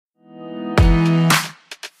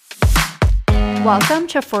Welcome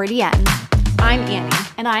to 40N. I'm Annie.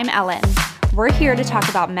 And I'm Ellen. We're here to talk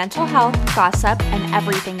about mental health, gossip, and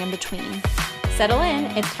everything in between. Settle in.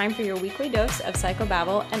 It's time for your weekly dose of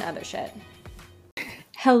psychobabble and other shit.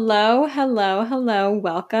 Hello.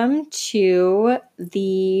 Welcome to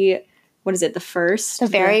the first? The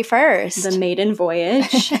very first. The maiden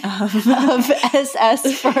voyage of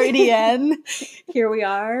SS40N. Here we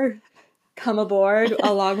are. Come aboard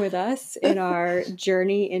along with us in our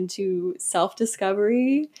journey into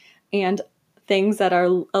self-discovery and things that are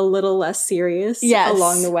a little less serious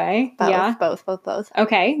along the way. Both.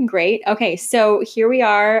 Okay, great. Okay, so here we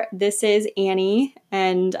are. This is Annie,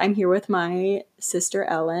 and I'm here with my sister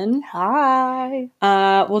Ellen. Hi.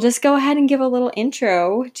 We'll just go ahead and give a little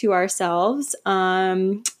intro to ourselves.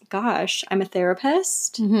 Gosh, I'm a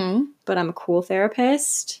therapist, but I'm a cool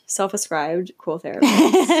therapist, self-ascribed cool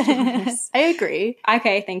therapist. I agree.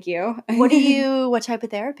 Okay, thank you. What type of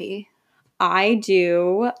therapy? I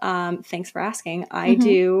do, thanks for asking, I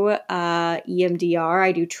do EMDR,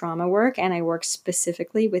 I do trauma work, and I work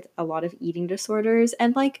specifically with a lot of eating disorders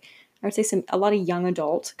and I would say a lot of young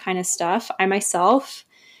adult kind of stuff. I myself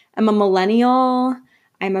am a millennial,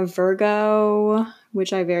 I'm a Virgo,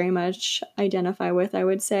 which I very much identify with, I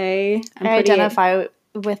would say. I identify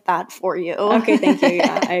with that for you. Okay, thank you.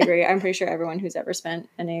 Yeah, I agree. I'm pretty sure everyone who's ever spent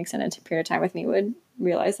any extended period of time with me would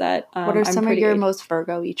realize that. What are some of your most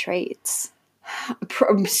Virgo-y traits?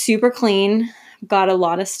 Super clean. Got a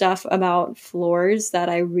lot of stuff about floors that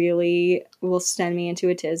I really will send me into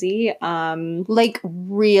a tizzy.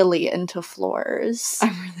 Really into floors.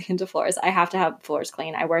 I'm really into floors. I have to have floors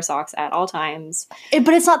clean. I wear socks at all times.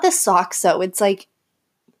 But it's not the socks, though. It's like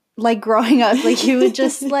growing up, you would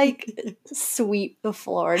just sweep the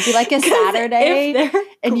floor. It'd be like a Saturday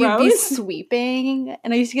and you'd be sweeping.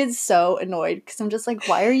 And I used to get so annoyed because I'm just like,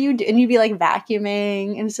 why are you and you'd be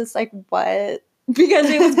vacuuming and it's just what? Because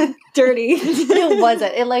it was dirty. It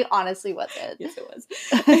wasn't. It honestly wasn't. Yes, it was.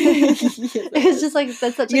 It's just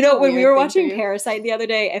that's such when we were watching Parasite the other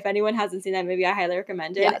day, if anyone hasn't seen that movie, I highly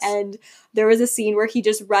recommend it. Yes. And there was a scene where he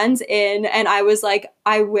just runs in and I was like,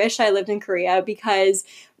 I wish I lived in Korea because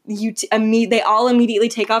they all immediately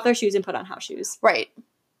take off their shoes and put on house shoes. Right.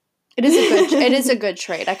 It is a good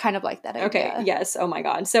trait. I kind of like that idea. Okay. Yes. Oh my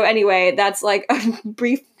God. So anyway, that's a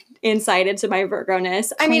brief insight into my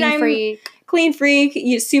Virgo-ness. I'm clean freak,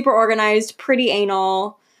 super organized, pretty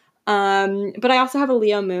anal. But I also have a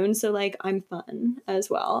Leo moon, so I'm fun as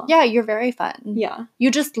well. Yeah, you're very fun. Yeah. You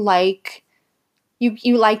just you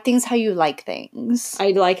like things how you like things.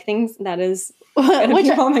 I like things that is gonna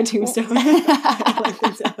be on my tombstone.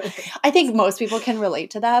 I think most people can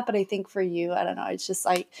relate to that, but I think for you, I don't know, it's just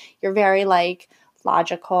you're very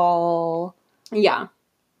logical. Yeah.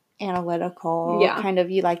 Analytical. Yeah. Kind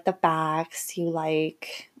of you like the facts. You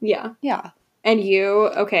Yeah. Yeah. And you,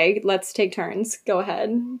 okay, let's take turns. Go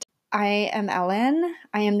ahead. I am Ellen.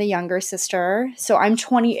 I am the younger sister. So I'm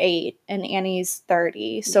 28 and Annie's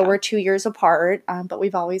 30. So we're 2 years apart, but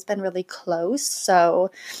we've always been really close.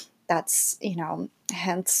 So that's,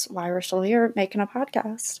 hence why we're still here making a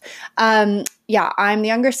podcast. I'm the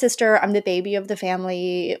younger sister. I'm the baby of the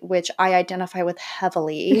family, which I identify with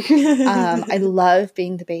heavily. I love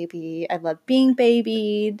being the baby. I love being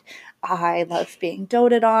babied. I love being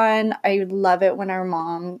doted on. I love it when our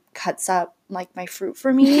mom cuts up my fruit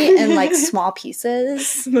for me in small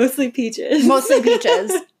pieces. Mostly peaches.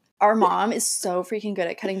 Our mom is so freaking good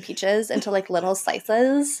at cutting peaches into little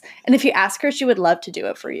slices. And if you ask her, she would love to do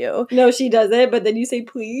it for you. No, she doesn't, but then you say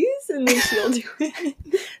please and then she'll do it.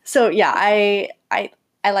 So yeah, I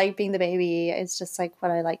like being the baby. It's just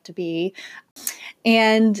what I like to be.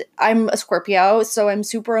 And I'm a Scorpio, so I'm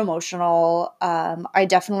super emotional. I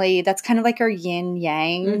definitely, that's kind of our yin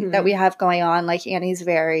yang that we have going on. Annie's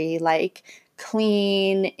very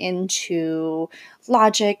clean into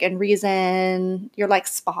logic and reason. You're like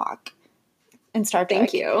Spock in Star Trek.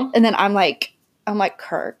 Thank you. And then I'm like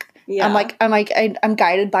Kirk. Yeah. I'm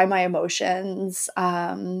guided by my emotions.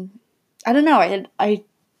 I don't know. I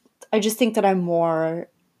just think that I'm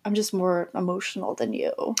just more emotional than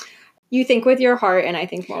you. You think with your heart and I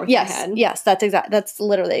think more with your head. Yes, that's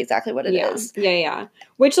literally exactly what it is. Yeah.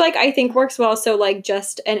 Which I think works well. So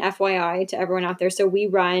just an FYI to everyone out there. So we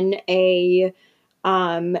run a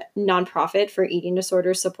nonprofit for eating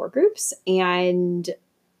disorder support groups. And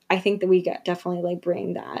I think that we definitely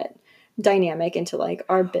bring that dynamic into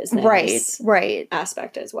our business right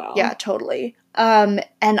aspect as well. Yeah, totally. And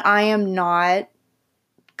I am not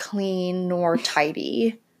clean nor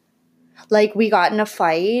tidy. We got in a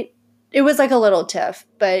fight. It was a little tiff,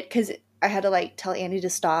 but because I had to like tell Annie to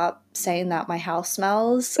stop saying that my house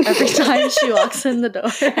smells every time she walks in the door.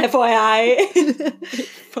 FYI.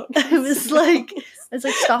 I was like,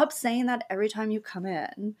 stop saying that every time you come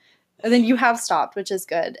in. And then you have stopped, which is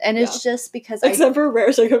good. And it's just because Except for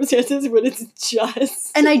rare circumstances when it's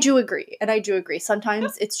just. And I do agree.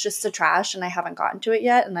 Sometimes it's just the trash and I haven't gotten to it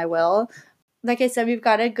yet, and I will. Like I said, we've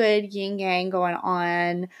got a good yin yang going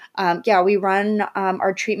on. We run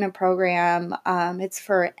our treatment program. It's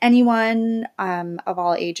for anyone of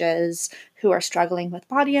all ages who are struggling with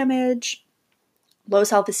body image, low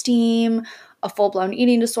self-esteem, a full-blown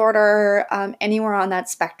eating disorder, anywhere on that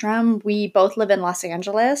spectrum. We both live in Los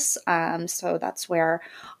Angeles, so that's where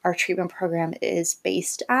our treatment program is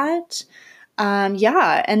based at. And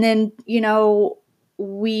then, I know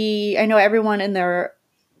everyone and their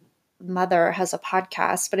mother has a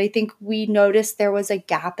podcast, but I think we noticed there was a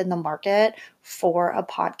gap in the market for a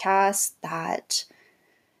podcast that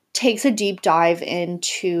takes a deep dive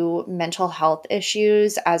into mental health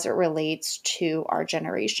issues as it relates to our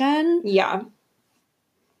generation. Yeah.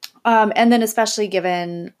 And then especially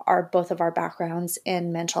given both of our backgrounds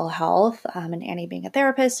in mental health, and Annie being a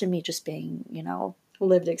therapist and me just being,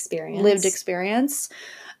 lived experience.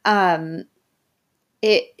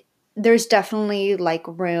 There's definitely like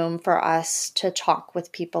room for us to talk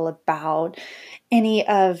with people about any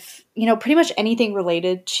of, pretty much anything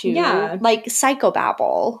related to like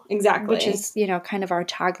psychobabble. Exactly. Which is, kind of our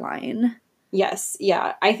tagline. Yes.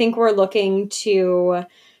 Yeah. I think we're looking to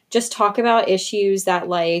just talk about issues that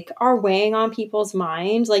like are weighing on people's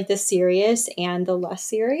minds, like the serious and the less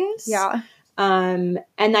serious. Yeah. And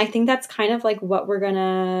I think that's kind of like what we're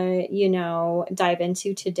gonna, dive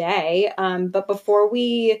into today. But before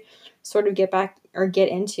we sort of get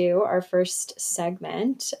into our first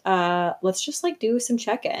segment, let's just like do some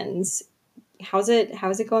check-ins. How's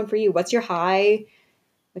it going for you? What's your high?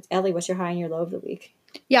 Ellie, what's your high and your low of the week?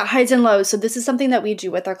 Yeah, highs and lows. So this is something that we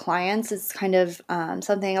do with our clients. It's kind of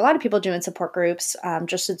something a lot of people do in support groups,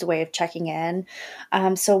 just as a way of checking in.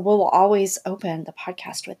 So we'll always open the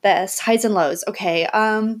podcast with this. Highs and lows. Okay.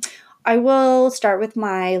 I will start with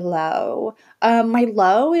my low. My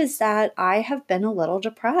low is that I have been a little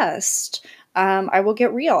depressed. I will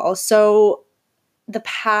get real. So the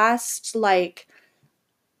past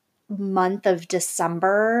month of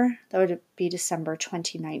December, that would be December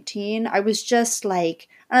 2019, I was just like,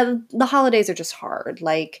 the holidays are just hard.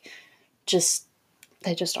 They just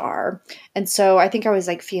are. And so I think I was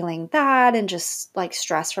like feeling that and just like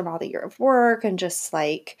stressed from all the year of work and just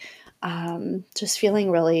feeling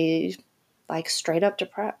really like straight up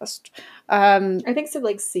depressed. I think some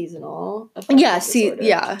like seasonal. Yeah.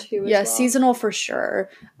 Seasonal for sure.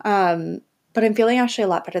 But I'm feeling actually a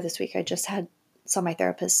lot better this week. I just saw my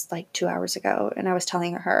therapist like 2 hours ago, and I was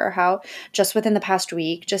telling her how just within the past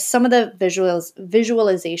week, just some of the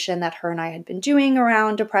visualization that her and I had been doing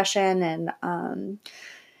around depression and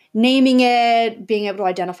naming it, being able to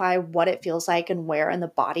identify what it feels like and where in the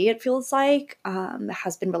body it feels like,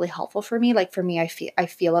 has been really helpful for me. Like for me, I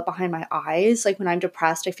feel it behind my eyes. Like when I'm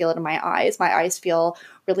depressed, I feel it in my eyes. My eyes feel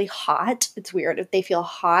really hot. It's weird. If they feel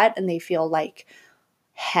hot and they feel like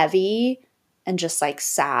heavy and just like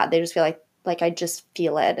sad, they just feel like I just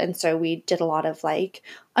feel it. And so we did a lot of like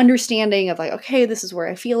understanding of like, okay, this is where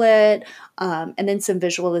I feel it. And then some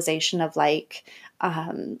visualization of like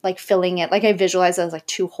filling it. Like I visualized it as like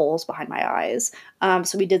two holes behind my eyes.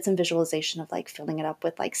 So we did some visualization of like filling it up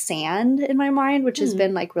with like sand in my mind, which has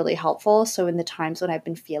been like really helpful. So in the times when I've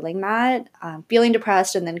been feeling that, feeling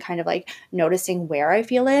depressed and then kind of like noticing where I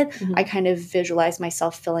feel it, I kind of visualize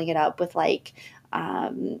myself filling it up with like,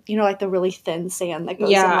 like the really thin sand that goes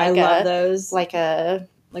in like I love those. Like a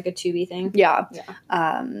tubey thing. Yeah.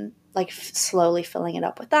 Slowly filling it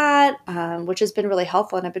up with that, which has been really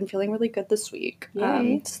helpful, and I've been feeling really good this week.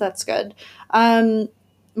 So that's good.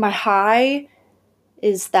 My high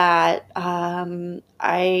is that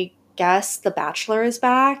I guess The Bachelor is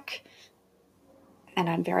back, and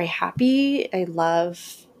I'm very happy.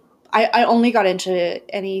 I only got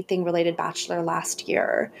into anything related Bachelor last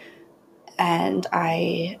year, and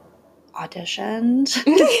I auditioned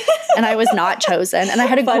and I was not chosen, and I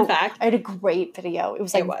had I had a great video. It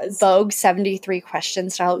was like Vogue 73 question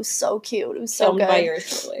style. It was so cute. It was so good. By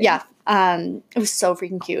yours, totally. Yeah. It was so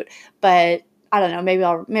freaking cute. But I don't know, maybe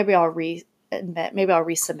I'll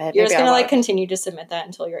resubmit. You're just gonna continue to submit that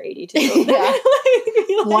until you're 82. Yeah.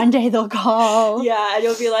 One day they'll call. Yeah, and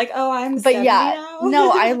you'll be like, oh, I'm 70 now.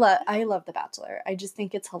 No, I love The Bachelor. I just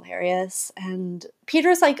think it's hilarious, and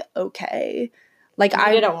Peter's like okay. Like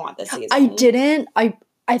I didn't want this season. I didn't.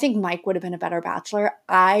 I I think Mike would have been a better bachelor.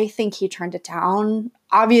 I think he turned it down.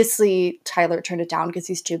 Obviously, Tyler turned it down because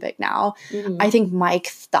he's too big now. Mhm. I think Mike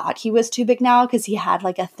thought he was too big now because he had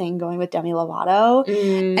like a thing going with Demi Lovato.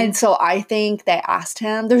 And so I think they asked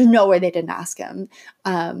him. There's no way they didn't ask him.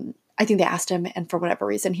 I think they asked him, and for whatever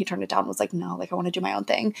reason, he turned it down, was like, no, like, I want to do my own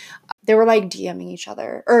thing. They were like DMing each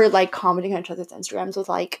other or like commenting on each other's Instagrams with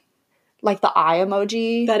like the eye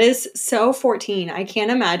emoji. That is so 14. I can't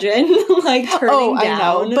imagine like turning down. I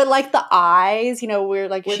know. But like the eyes, you know, we're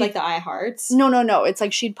like with like the eye hearts. No. It's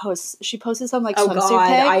like she posted some like swimsuit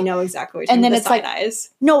pic. I know exactly what you're and then the it's side like eyes.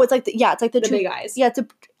 No, it's like it's like the two big eyes. Yeah,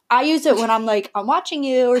 I use it when I'm like, I'm watching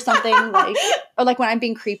you or something, like, or like when I'm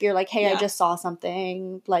being creepy or like, hey, I just saw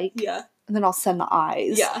something, like, and then I'll send the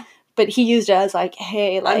eyes. Yeah. But he used it as like,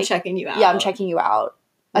 hey, like, I'm checking you out. Yeah, I'm checking you out.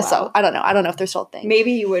 Wow. So I don't know. I don't know if they're still a thing.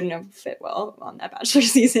 Maybe you wouldn't have fit well on that Bachelor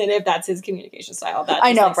season if that's his communication style. That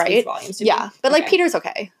I know, like, right? Volumes to yeah, me. but like Peter's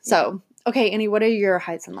okay. So okay, Annie, what are your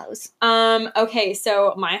highs and lows? Okay,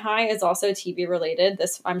 so my high is also TV related.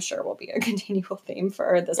 This I'm sure will be a continual theme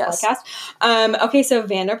for this podcast. Okay, so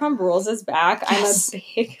Vanderpump Rules is back. Yes. I'm a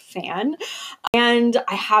big fan, and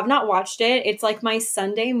I have not watched it. It's like my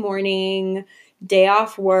Sunday morning day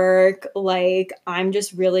off work, like I'm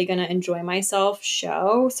just really gonna enjoy myself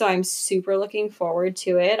show. So I'm super looking forward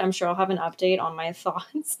to it. I'm sure I'll have an update on my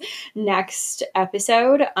thoughts next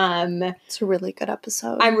episode. It's a really good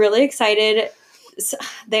episode. I'm really excited. So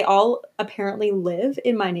they all apparently live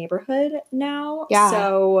in my neighborhood now. Yeah.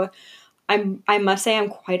 So I must say I'm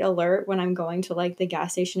quite alert when I'm going to like the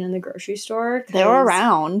gas station and the grocery store. They're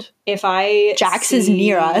around. If Jax is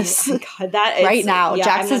near us. Oh God, that is, right now. Yeah,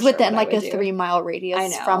 Jax is within like a 3 3-mile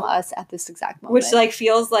radius from us at this exact moment. Which like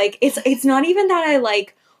feels like it's not even that I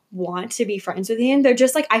like want to be friends with him. They're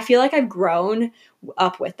just like, I feel like I've grown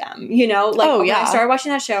up with them, you know? Like when I started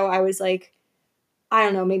watching that show, I was like, I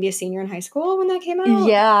don't know, maybe a senior in high school when that came out.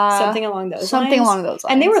 Yeah. Something along those lines.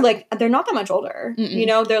 And they were like, they're not that much older. Mm-mm. You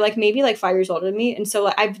know, they're like maybe like 5 years older than me. And so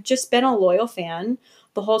like, I've just been a loyal fan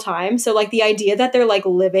the whole time. So like the idea that they're like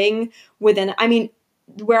living within, I mean,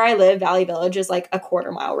 where I live, Valley Village is like a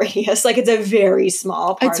 1/4 mile radius. Like it's a very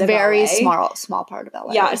small part of LA. It's very small part of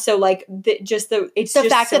LA. Yeah. So like the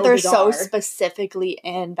fact that they're so specifically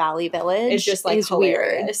in Valley Village. It's just like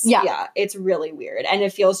hilarious. Weird. Yeah. It's really weird. And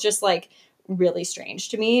it feels just like really strange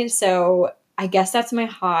to me. So I guess that's my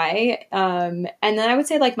high. And then I would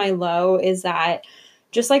say like my low is that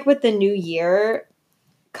just like with the new year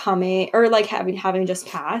coming or like having just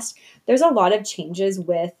passed, there's a lot of changes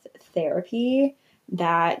with therapy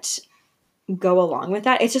that go along with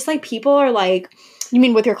that. It's just like people are like, you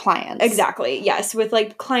mean with your clients? Exactly. Yes. With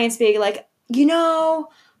like clients being like, you know,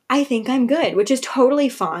 I think I'm good, which is totally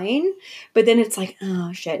fine. But then it's like,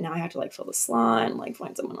 oh shit, now I have to like fill the slot and like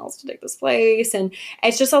find someone else to take this place. And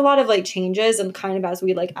it's just a lot of like changes, and kind of as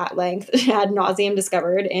we like at length ad nauseum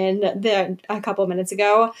discovered a couple of minutes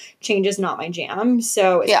ago, change is not my jam.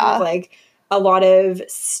 So it's kind of like a lot of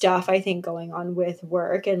stuff I think going on with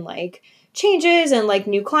work and like changes and like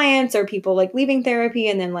new clients or people like leaving therapy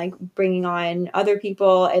and then like bringing on other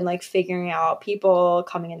people and like figuring out people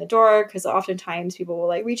coming in the door, because oftentimes people will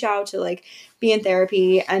like reach out to like be in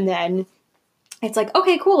therapy and then it's like,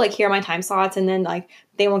 okay, cool, like here are my time slots, and then like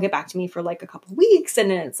they won't get back to me for like a couple weeks, and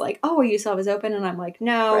then it's like, oh, you still have this open, and I'm like,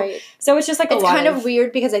 no. Right. So it's just like it's kind of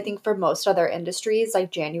weird, because I think for most other industries, like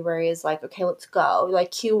January is like, okay, let's go, like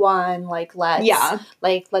Q1, like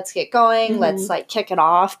let's get going, let's like kick it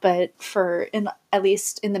off. But at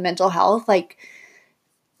least in the mental health, like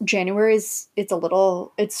January it's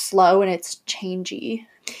slow and it's changey.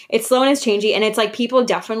 It's slow and it's changey, and it's like people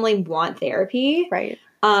definitely want therapy, right?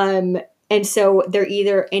 And so they're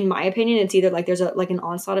either, in my opinion, it's either like there's an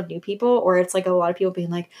onslaught of new people, or it's like a lot of people being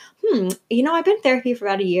like, you know, I've been in therapy for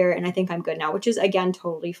about a year and I think I'm good now, which is, again,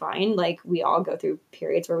 totally fine. Like we all go through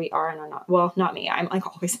periods where we are and are not. Well, not me. I'm like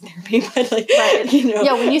always in therapy, but like, right. You know.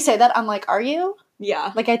 Yeah, when you say that, I'm like, are you?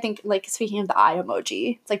 Yeah. Like I think, like speaking of the eye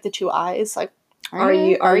emoji, it's like the 2 eyes, like, are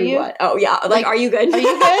you what? Oh yeah. Like, are you good? Are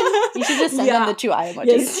you good? You should just send them the 2 eye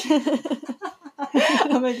emojis. Yes. I'm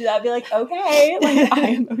gonna do that. I'd be like, okay, like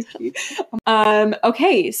eye emoji.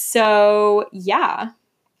 Okay, so yeah.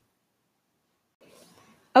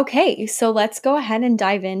 Okay, so let's go ahead and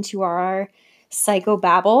dive into our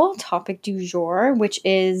psychobabble topic du jour, which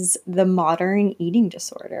is the modern eating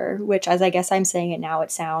disorder. Which, as I guess I'm saying it now,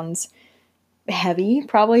 it sounds heavy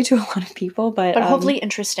probably to a lot of people, but hopefully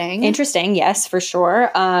interesting, yes, for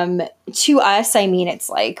sure. To us, I mean, it's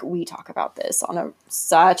like we talk about this on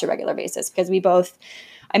such a regular basis, because we both,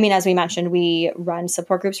 I mean, as we mentioned, we run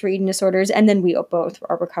support groups for eating disorders, and then we both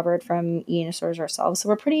are recovered from eating disorders ourselves, so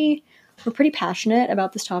we're pretty we're pretty passionate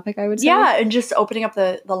about this topic, I would say. Yeah, and just opening up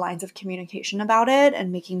the lines of communication about it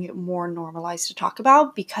and making it more normalized to talk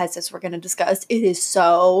about, because as we're going to discuss, it is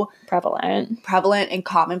so prevalent and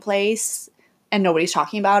commonplace, and nobody's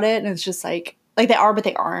talking about it, and it's just like they are, but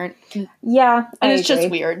they aren't. Yeah, and it's just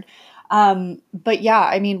weird. But yeah,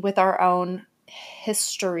 I mean, with our own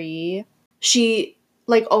history, she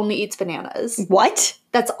like only eats bananas. What?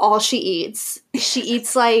 That's all she eats. She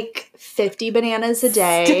eats like 50 bananas a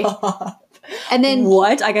day. Stop. And then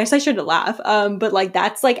what? I guess I shouldn't laugh. But like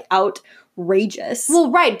that's like outrageous.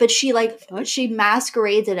 Well, right, but she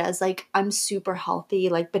masquerades it as like, I'm super healthy.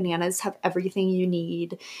 Like bananas have everything you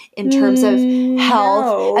need in terms of health.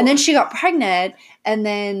 No. And then she got pregnant, and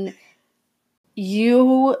then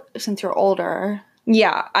you, since you're older,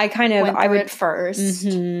 yeah, I would it first.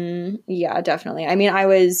 Mm-hmm. Yeah, definitely. I mean,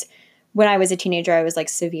 when I was a teenager, I was like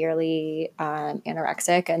severely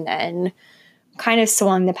anorexic, and then kind of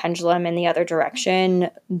swung the pendulum in the other direction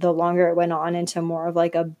the longer it went on into more of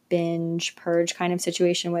like a binge purge kind of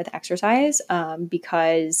situation with exercise,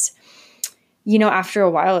 because after a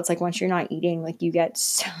while, it's like once you're not eating, like you get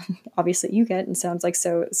and sounds like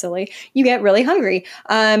so silly, you get really hungry,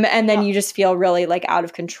 and then you just feel really like out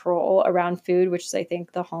of control around food, which is I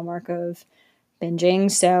think the hallmark of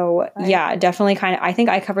binging. So yeah, definitely I think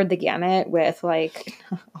I covered the gamut with like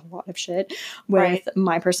a lot of shit with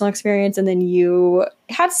my personal experience, and then you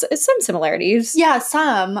had some similarities. Yeah,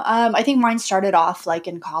 some. I think mine started off like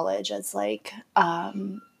in college as like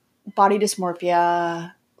body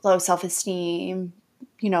dysmorphia, low self-esteem,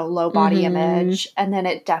 low body image. And then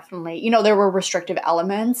it definitely, there were restrictive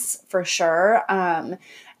elements for sure. And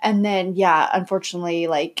then, yeah, unfortunately,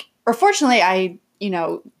 fortunately, I,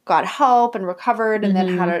 got help and recovered, and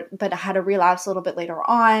then had a relapse a little bit later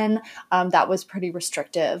on. That was pretty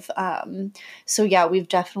restrictive. So yeah, we've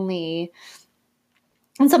definitely,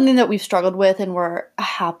 and something that we've struggled with and we're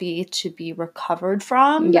happy to be recovered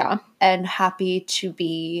from. Yeah. And happy to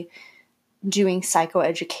be doing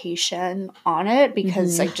psychoeducation on it,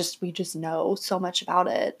 because we just know so much about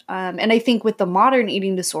it. And I think with the modern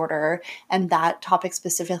eating disorder and that topic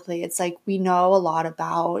specifically, it's like we know a lot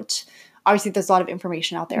about, obviously there's a lot of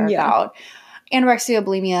information out there about anorexia,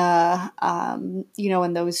 bulimia,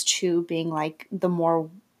 and those two being like the more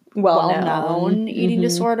well-known eating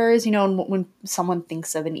disorders. And when someone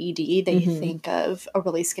thinks of an ED, they think of a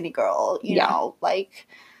really skinny girl, you know, like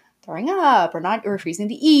throwing up or refusing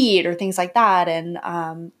to eat or things like that.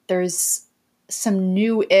 And there's some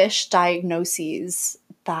new-ish diagnoses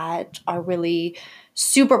that are really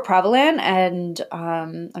super prevalent, and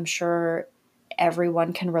I'm sure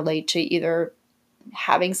everyone can relate to either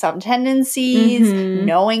having some tendencies,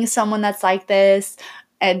 knowing someone that's like this,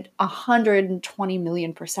 and 120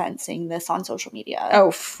 million % seeing this on social media.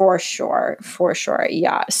 Oh, for sure. For sure.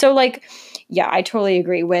 Yeah. So yeah, I totally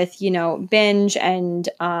agree with, binge and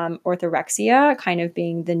orthorexia kind of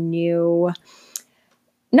being the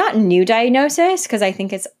not new diagnosis, because I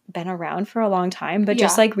think it's been around for a long time, but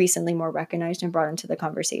just like recently more recognized and brought into the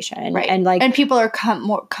conversation. Right. And people are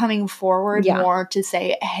coming forward more to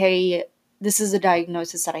say, hey, this is a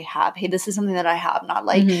diagnosis that I have. Hey, this is something that I have. Not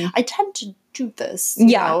like, I tend to do this.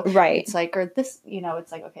 You know? Right. It's like, or this,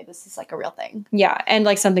 it's like, okay, this is like a real thing. Yeah. And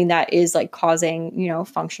like something that is like causing,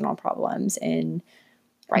 functional problems in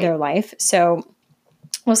their life. So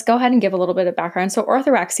let's go ahead and give a little bit of background. So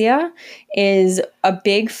orthorexia is a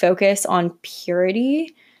big focus on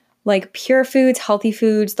purity, like pure foods, healthy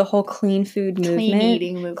foods, the whole clean food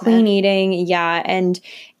movement. Clean eating, yeah. And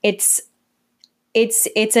it's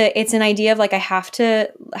an idea of like, I have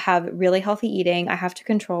to have really healthy eating. I have to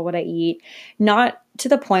control what I eat, not to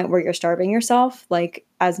the point where you're starving yourself, like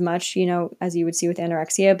as much, as you would see with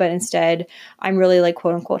anorexia, but instead I'm really like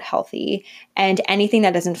quote unquote healthy, and anything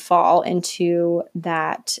that doesn't fall into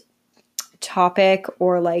that topic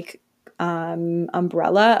or like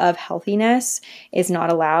umbrella of healthiness is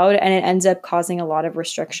not allowed. And it ends up causing a lot of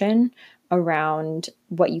restriction around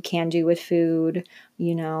what you can do with food.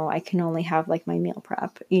 I can only have like my meal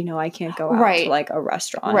prep, I can't go out to like a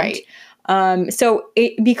restaurant. Right. So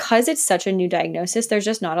because it's such a new diagnosis, there's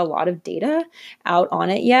just not a lot of data out on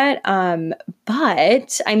it yet.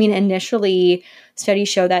 But I mean, initially studies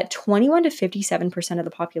show that 21 to 57% of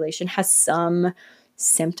the population has some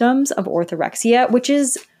symptoms of orthorexia, which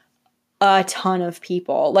is a ton of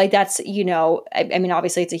people. Like that's, I mean,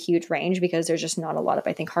 obviously it's a huge range because there's just not a lot of,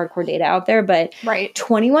 I think, hardcore data out there, but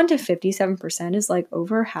 21 to 57% is like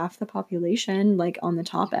over half the population, like on the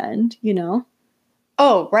top end,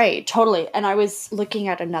 Oh, right. Totally. And I was looking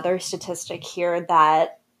at another statistic here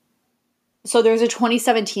so there's a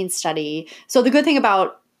 2017 study. So the good thing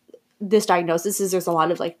about this diagnosis is there's a lot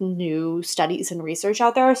of like new studies and research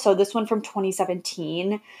out there. So this one from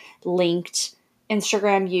 2017 linked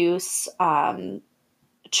Instagram use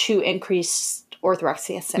to increased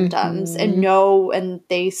orthorexia symptoms, and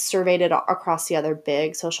they surveyed it across the other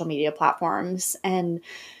big social media platforms, and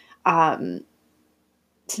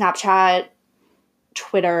Snapchat,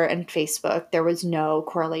 Twitter, and Facebook, there was no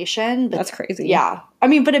correlation. But that's crazy. Yeah. I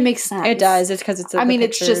mean, but it makes sense. It does. It's because it's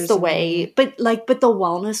it's just the way. But the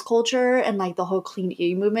wellness culture and like the whole clean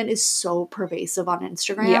eating movement is so pervasive on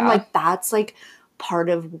Instagram. Yeah. Like that's like part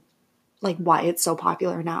of like why it's so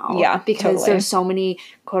popular now. Yeah, because there's so many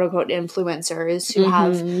quote unquote influencers who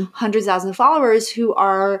have hundreds of thousands of followers who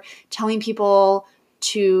are telling people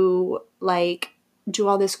to like do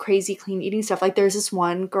all this crazy clean eating stuff. Like there's this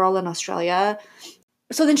one girl in Australia.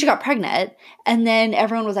 So then she got pregnant, and then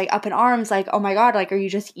everyone was like up in arms, like, "Oh my god, like, are you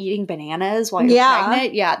just eating bananas while you're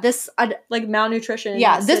pregnant?" Yeah, this like malnutrition.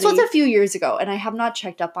 Yeah, this was a few years ago, and I have not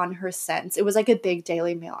checked up on her since. It was like a big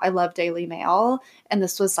Daily Mail. I love Daily Mail, and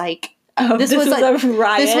this was like this was like a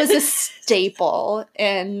riot. This was a staple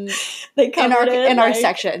in our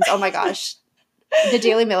sections. Oh my gosh. The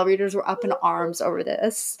Daily Mail readers were up in arms over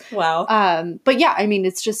this. Wow. But yeah, I mean,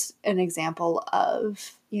 it's just an example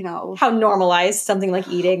of, you know, how normalized something like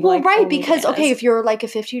eating. Well, like, right, because okay, if you're like a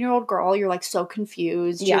 15-year-old girl, you're like so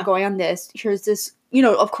confused. Yeah. You're going on this. Here's this. You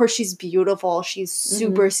know, of course, she's beautiful. She's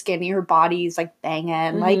super skinny. Her body's like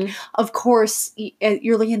banging. Like, of course,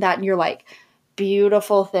 you're looking at that and you're like,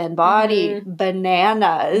 beautiful thin body,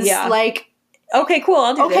 bananas. Yeah. Like. Okay, cool.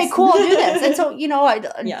 I'll do this. Okay, cool. I'll do this. And so, you know, I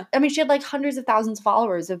mean, she had like hundreds of thousands of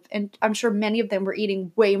followers, and I'm sure many of them were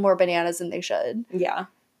eating way more bananas than they should. Yeah.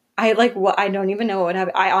 I don't even know what would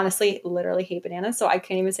happen. I honestly literally hate bananas, so I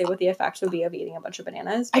can't even say what the effects would be of eating a bunch of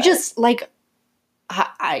bananas. I just like,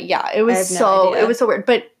 it was it was so weird.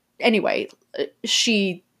 But anyway,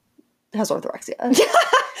 she has orthorexia.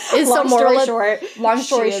 Long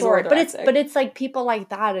story short. But it's like people like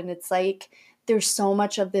that, and it's like, there's so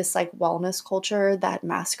much of this like wellness culture that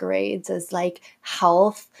masquerades as like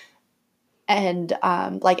health and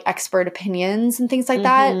like expert opinions and things like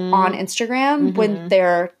that on Instagram when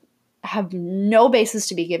they're have no basis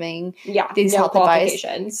to be giving these health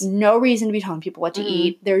advice, no reason to be telling people what to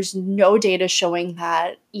eat. There's no data showing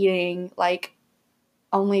that eating like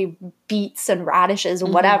only beets and radishes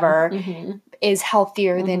and whatever is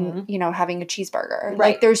healthier than, you know, having a cheeseburger.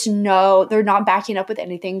 Right. Like they're not backing up with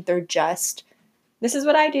anything. They're just, this is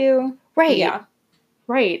what I do. Right. Yeah.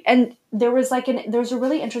 Right. And there was a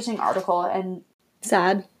really interesting article, and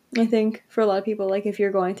sad, I think, for a lot of people, like if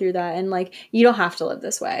you're going through that and like you don't have to live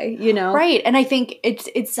this way, you know? Right. And I think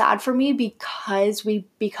it's sad for me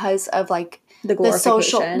because of like the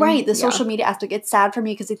social media aspect. It's sad for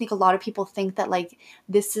me because I think a lot of people think that like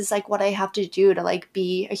this is like what I have to do to like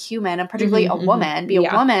be a human, and particularly a woman. A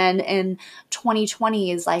woman in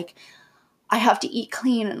 2020 is like, I have to eat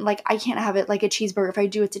clean, and like I can't have it like a cheeseburger. If I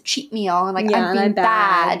do, it's a cheat meal, and like I'm being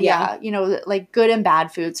bad. Yeah. You know, like good and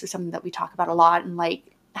bad foods are something that we talk about a lot, and like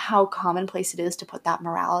how commonplace it is to put that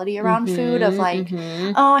morality around food of like,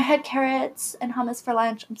 oh, I had carrots and hummus for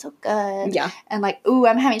lunch. I'm so good. Yeah. And like, ooh,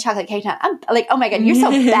 I'm having chocolate cake now. I'm like, oh my God, you're so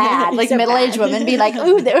bad. Like so middle-aged women be like,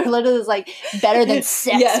 ooh, they were literally like better than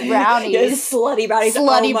 6 brownies. Yeah, slutty brownies.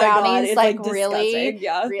 Slutty brownies. Like really?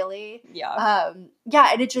 Yeah. Really? Yeah.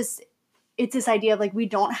 Yeah. And it's this idea of like, we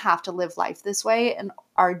don't have to live life this way, and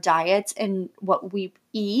our diets and what we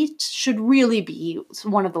eat should really be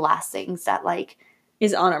one of the last things that like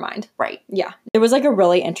is on our mind. Right. Yeah. There was like a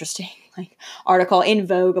really interesting like article in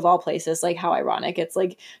Vogue of all places, like how ironic it's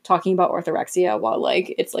like talking about orthorexia while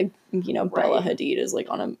like it's like, you know, Bella Hadid is like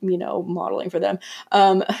on a, you know, modeling for them.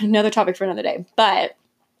 Another topic for another day. But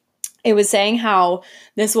it was saying how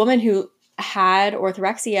this woman who had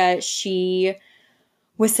orthorexia, she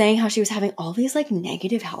was saying how she was having all these like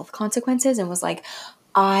negative health consequences and was like,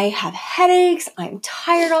 I have headaches. I'm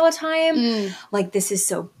tired all the time. Like, this is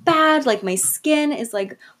so bad. Like, my skin is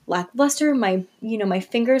like lackluster. My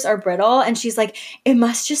fingers are brittle. And she's like, it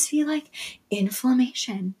must just be like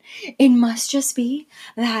inflammation. It must just be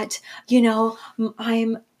that, you know,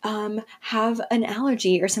 I'm have an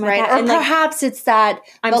allergy or something like that. Or and perhaps it's that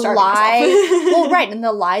I'm the lie. Well, right. And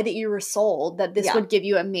the lie that you were sold that this would give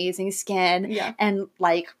you amazing skin and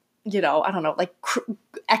like, you know, I don't know, like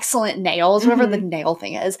excellent nails, whatever the nail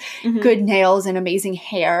thing is, good nails and amazing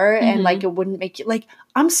hair. And like, it wouldn't make you like,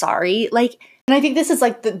 I'm sorry. Like, and I think this is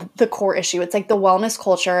like the core issue. It's like the wellness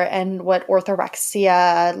culture and what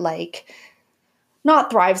orthorexia like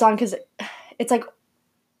not thrives on, because it's like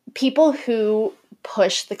people who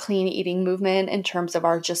push the clean eating movement in terms of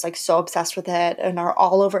are just like so obsessed with it and are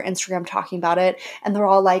all over Instagram talking about it. And they're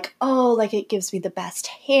all like, oh, like it gives me the best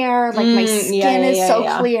hair. Like my skin is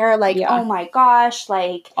so clear. Like, oh my gosh,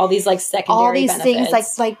 like all these like secondary all these benefits.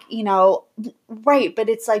 things like, you know, right. But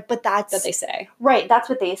it's like, but that's what they say. Right. That's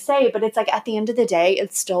what they say. But it's like at the end of the day,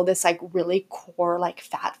 it's still this like really core, like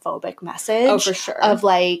fat phobic message. Oh, for sure. Of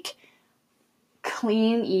like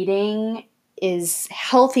clean eating is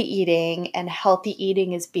healthy eating and healthy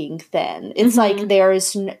eating is being thin. It's like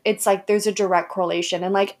it's like there's a direct correlation.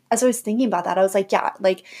 And like as I was thinking about that, I was like, yeah,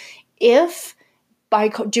 like if by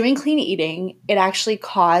doing clean eating, it actually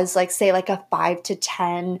caused like say like a 5 to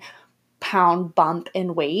 10 pound bump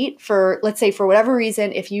in weight for, let's say, for whatever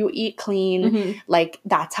reason, if you eat clean, like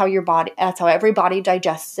that's how every body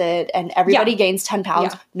digests it and everybody gains 10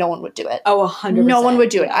 pounds, no one would do it. Oh, 100%. No one would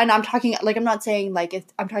do it. And I'm talking, like, I'm not saying like, if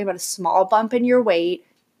I'm talking about a small bump in your weight,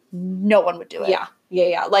 no one would do it.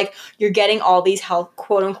 Yeah. Like you're getting all these health,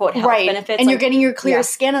 quote unquote, health benefits. And like, you're getting your clear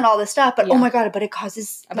skin and all this stuff. But oh my God, but it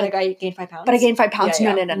causes. But like, I gained 5 pounds. But I gained 5 pounds.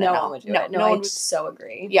 No. No one would do it. No, I so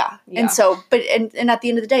agree. Yeah. And so, but, and at the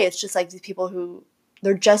end of the day, it's just like these people who,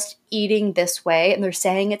 they're just eating this way and they're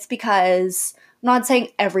saying it's because, I'm not saying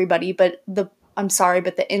everybody, but I'm sorry,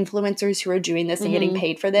 but the influencers who are doing this and getting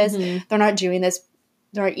paid for this, they're not doing this.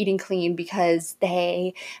 They're eating clean because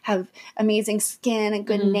they have amazing skin and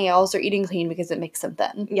good nails. They're eating clean because it makes them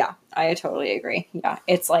thin. Yeah, I totally agree. Yeah,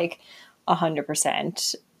 it's like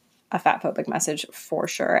 100% a fat phobic message for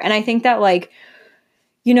sure. And I think that like,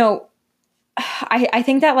 you know, I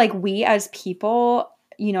think that like we as people,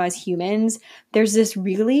 you know, as humans, there's this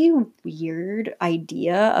really weird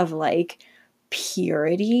idea of like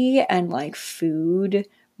purity and like food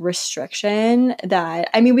restriction that,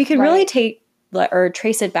 I mean, we could really take or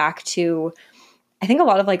trace it back to, I think, a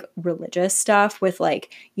lot of like religious stuff with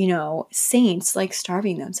like, you know, saints like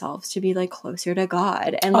starving themselves to be like closer to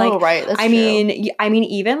God. And like, That's I mean,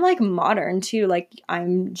 even like modern too, like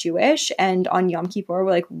I'm Jewish and on Yom Kippur, we're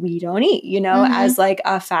like, we don't eat, you know, as like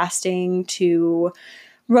a fasting to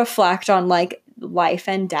reflect on like life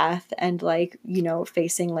and death and like, you know,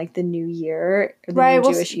 facing like the new year, the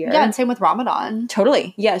new Jewish year. Yeah. And same with Ramadan.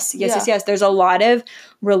 Totally. Yes. There's a lot of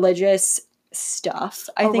religious stuff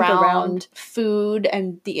I think around food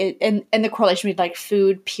and the correlation between like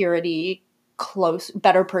food, purity,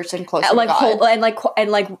 better person, closer like to God.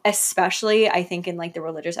 and like especially I think in like the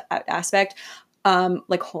religious aspect,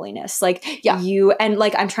 like holiness, like you, and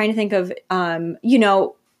like I'm trying to think of you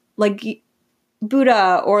know, like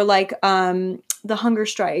Buddha or like the hunger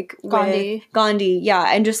strike with Gandhi,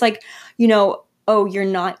 and just like, you know, oh, you're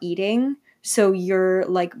not eating, so you're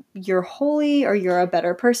like, you're holy or you're a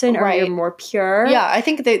better person or you're more pure. Yeah, I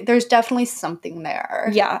think that there's definitely something there.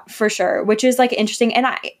 Yeah, for sure, which is like interesting. And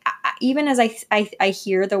I even as I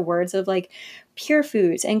hear the words of like pure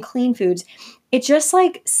foods and clean foods, it just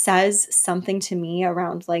like says something to me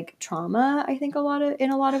around like trauma, I think in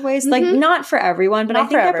a lot of ways. Like not for everyone, but I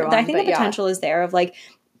think the potential is there of like,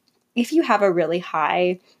 if you have a really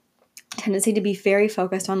high tendency to be very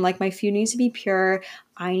focused on like, my food needs to be pure,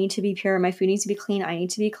 I need to be pure, my food needs to be clean, I need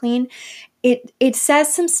to be clean, it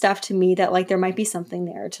says some stuff to me that like there might be something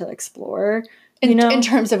there to explore, you know, in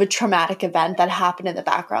terms of a traumatic event that happened in the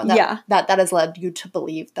background that has led you to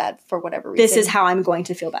believe that for whatever reason this is how I'm going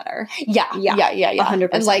to feel better. 100%.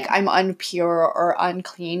 And like I'm unpure or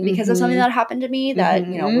unclean because of something that happened to me that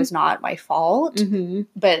you know was not my fault,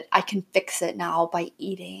 but I can fix it now by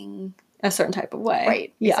eating a certain type of way.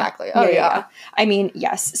 Right. Yeah. Exactly. Oh, yeah. I mean,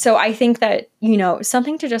 yes. So I think that, you know,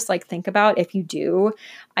 something to just like think about if you do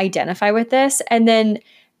identify with this. And then,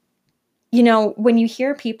 you know, when you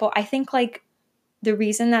hear people, I think like the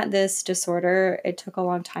reason that this disorder, it took a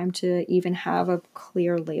long time to even have a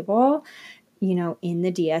clear label, you know, in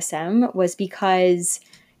the DSM was because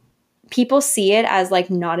people see it as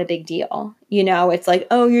like not a big deal. You know, it's like,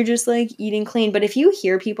 oh, you're just like eating clean. But if you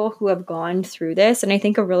hear people who have gone through this, and I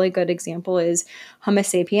think a really good example is Homo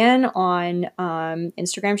on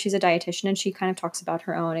Instagram. She's a dietitian and she kind of talks about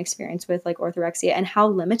her own experience with like orthorexia and how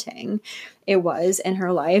limiting it was in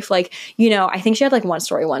her life. Like, you know, I think she had like one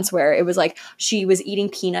story once where it was like she was eating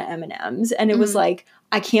peanut M&Ms and it was like,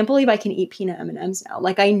 I can't believe I can eat peanut M&Ms now.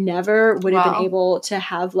 Like I never would have been able to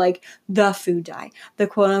have like the food dye, the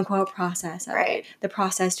quote unquote process of it, the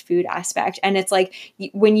processed food aspect. And it's like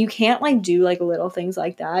when you can't like do like little things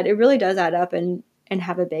like that, it really does add up and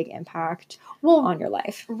have a big impact on your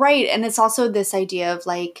life. Right. And it's also this idea of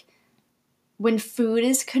like when food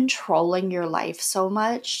is controlling your life so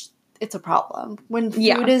much, it's a problem. When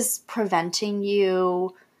food is preventing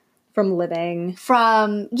you from living.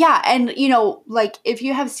 And you know, like if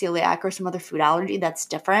you have celiac or some other food allergy, that's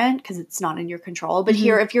different because it's not in your control. But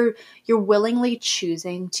here, if you're willingly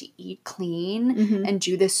choosing to eat clean and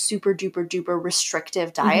do this super duper duper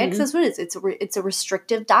restrictive diet, because that's what it is. It's a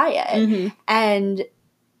restrictive diet, and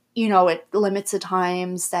you know, it limits the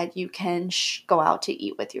times that you can go out to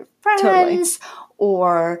eat with your friends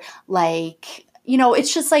or like, you know,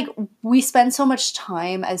 it's just like we spend so much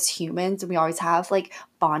time as humans and we always have like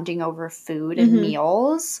bonding over food and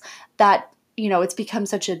meals that, you know, it's become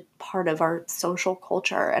such a part of our social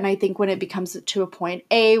culture. And I think when it becomes to a point,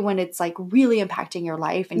 when it's like really impacting your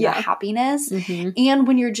life and your happiness, and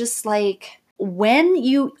when you're just like, when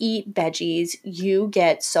you eat veggies, you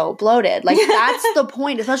get so bloated. Like, that's the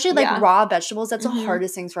point. Especially, like, raw vegetables. That's the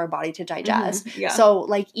hardest things for our body to digest. So,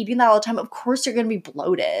 like, eating that all the time, of course you're going to be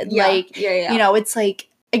bloated. You know, it's like,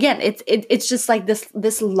 again, it's just like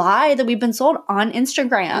this lie that we've been sold on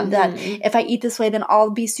Instagram that if I eat this way, then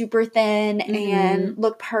I'll be super thin and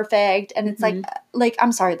look perfect. And it's like,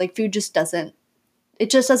 I'm sorry, like, food just doesn't. It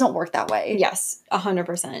just doesn't work that way. Yes,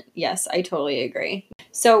 100%. Yes, I totally agree.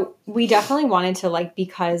 So we definitely wanted to, like,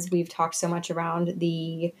 because we've talked so much around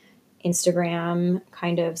the Instagram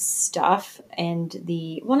kind of stuff and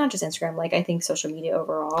not just Instagram, like I think social media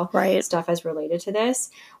overall stuff as related to this.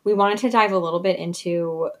 We wanted to dive a little bit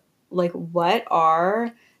into, like, what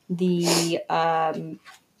are the, I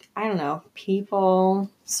don't know, people,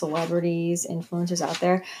 celebrities, influencers out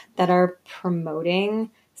there that are promoting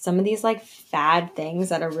some of these like fad things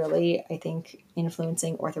that are really, I think,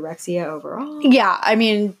 influencing orthorexia overall. Yeah, I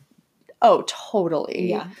mean, oh, totally.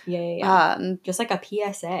 Yeah. Just like a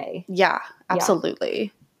PSA. Yeah,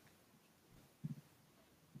 absolutely.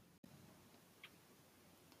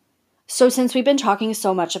 So since we've been talking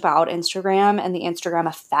so much about Instagram and the Instagram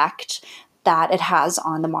effect that it has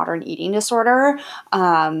on the modern eating disorder,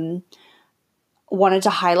 wanted to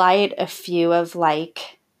highlight a few of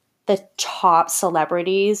like the top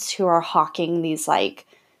celebrities who are hawking these like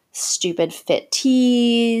stupid fit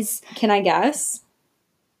teas. Can I guess?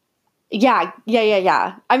 Yeah.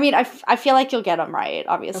 I mean, I feel like you'll get them right,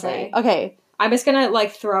 obviously. Okay. I'm just going to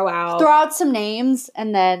like throw out some names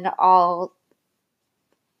and then I'll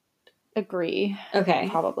agree. Okay.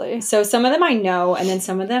 Probably. So some of them I know and then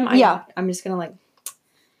some of them I'm just going to like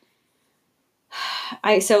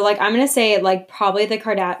I'm going to say, like, probably the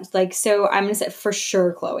Kardashians, like, so I'm going to say for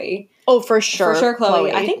sure Khloe. Oh, for sure. For sure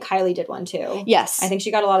Khloe. I think Kylie did one, too. Yes. I think she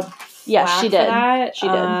got a lot of flack she did. for that. She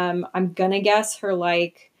did. I'm going to guess her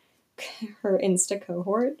Insta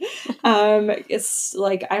cohort. It's,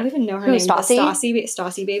 like, I don't even know her name.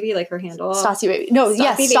 Stassi Baby, like, her handle. Stassi Baby. No,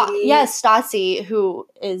 yes, Stassi, who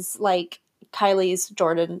is, like, Kylie's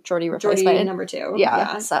Jordy replacement. number 2.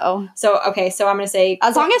 Yeah. So okay. So I'm going to say,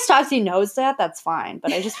 as long as Stassi knows that, that's fine.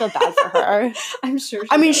 But I just feel bad for her. I'm sure.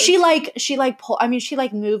 She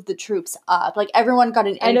moved the troops up. Like everyone got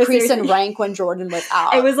an increase in rank when Jordan was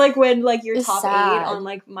out. It was like when like your top 8 on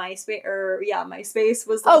like MySpace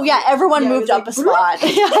was. Like, everyone moved up a spot.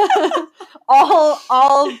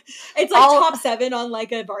 all. It's like top 7 on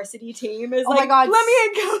like a varsity team. Is my God, let me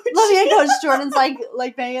in, coach. Let me in, coach. Jordan's like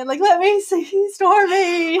Megan, like let me see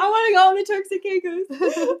Stormy. I want to go on the Turks and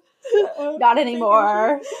Caicos. Not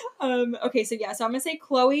anymore. Okay, so I'm gonna say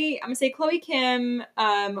Khloe. I'm gonna say Khloe, Kim,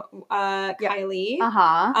 Kylie.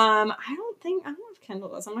 I don't know if Kendall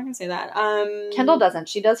does. I'm not gonna say that. Kendall doesn't.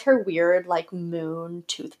 She does her weird like moon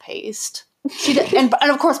toothpaste. She did, and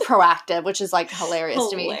of course Proactive, which is like hilarious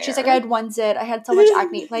to me. She's like, I had one zit, I had so much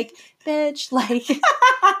acne. Like, bitch, like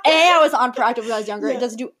I was on Proactive when I was younger. It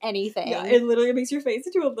doesn't do anything. Yeah, it literally makes your face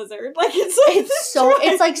into a lizard. Like it's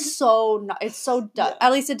so dumb.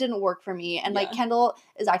 At least it didn't work for me. And like Kendall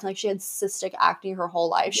is acting like she had cystic acne her whole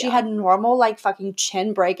life. She had normal like fucking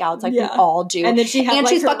chin breakouts like we all do. And then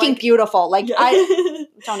she's fucking beautiful. Like I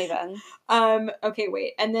don't even. Okay,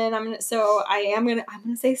 wait. And then I'm gonna put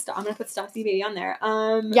Stassi Baby on there.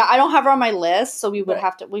 I don't have her on my list, so we would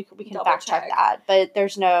have to we can fact check that. But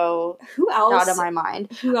there's no who else out of my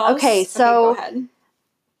mind. Who else? Okay, so go ahead.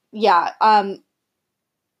 Yeah,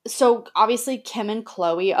 so obviously Kim and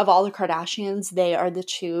Khloe, of all the Kardashians, they are the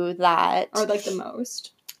two that are like the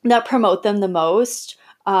most that promote them the most.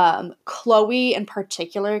 Khloe in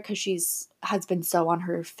particular, because has been so on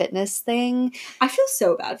her fitness thing. I feel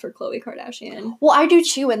so bad for Khloe Kardashian. Well, I do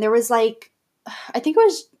too. And there was like, I think it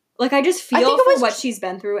was Like, I just I feel think it for was- what she's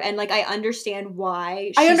been through, and, like, I understand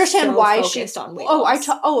why I understand so why focused on weight loss.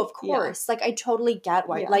 Of course. Like, I totally get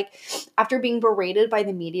why. Yeah. Like, after being berated by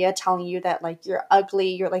the media telling you that, like, you're ugly,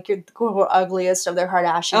 you're, like, you're the quote, ugliest of the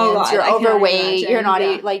Kardashians, Oh, God, you're I cannot overweight, you're imagine.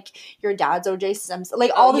 not, Yeah. like, your dad's O.J. Simpson,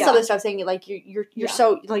 like, all this yeah. other stuff saying, like, you're Yeah.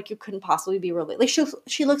 so, like, you couldn't possibly be related. Like,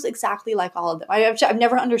 she looks exactly like all of them. I've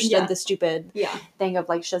never understood Yeah. the stupid Yeah. thing of,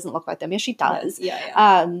 like, she doesn't look like them. Yes, she does.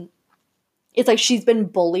 Yeah. It's like she's been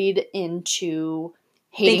bullied into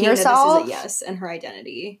hating Thinking herself. that this is yes, and her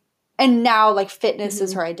identity. And now, like, fitness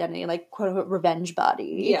is Mhm. her identity, like, quote unquote, revenge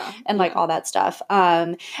body. Yeah. And, like, all that stuff.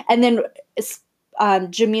 And then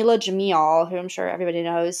Jamila Jamil, who I'm sure everybody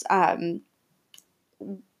knows,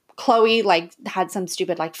 Chloe, like, had some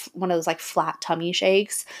stupid, like, one of those, like, flat tummy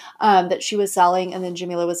shakes that she was selling. And then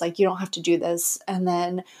Jamila was like, you don't have to do this. And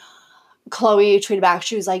then Chloe tweeted back,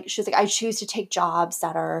 she was like, I choose to take jobs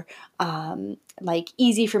that are, like,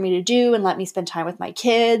 easy for me to do and let me spend time with my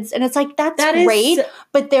kids. And it's like, that's great.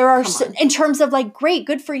 But there are, in terms of, like, great,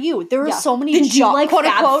 good for you. There are so many jobs, like, quote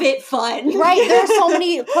unquote, fit fun. right? There are so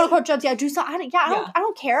many quote unquote jobs. Yeah, do so. I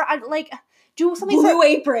don't care. I like do something Blue for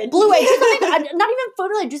Apron. Blue Apron. Do something. Not even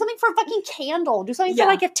photo. Like, do something for a fucking candle. Do something for,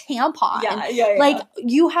 like, a tampon. Yeah. Like,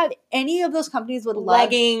 you have any of those companies would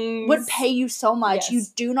leggings would pay you so much. Yes. You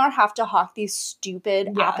do not have to hawk these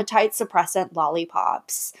stupid Yeah. appetite suppressant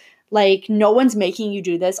lollipops. Like, no one's making you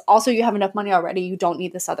do this. Also, you have enough money already. You don't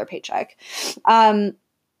need this other paycheck.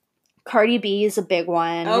 Cardi B is a big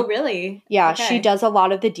one. Oh, really? Yeah, Okay. she does a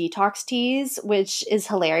lot of the detox teas, which is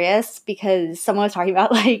hilarious because someone was talking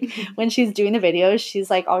about, like, when she's doing the videos, she's,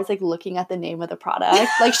 like, always, like, looking at the name of the product.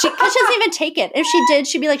 Like, because she doesn't even take it. If she did,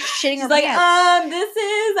 she'd be, like, shitting her like, pants. this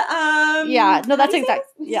is, Yeah, no, that's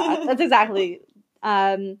exactly, yeah, that's exactly.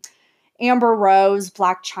 Amber Rose,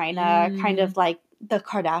 Black China, kind of like the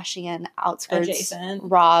Kardashian outskirts. Adjacent.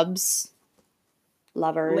 Rob's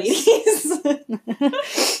lovers. Ladies.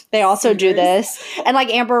 They also do Suitors. this. And, like,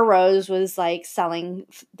 Amber Rose was, like, selling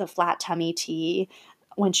the flat tummy tea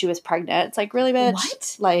when she was pregnant. It's like, really, bitch?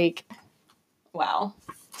 What? Like, Wow.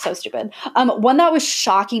 so stupid. One that was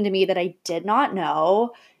shocking to me that I did not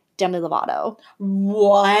know, Demi Lovato.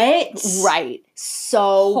 What? Right.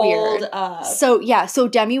 So weird. Hold up. So, yeah. So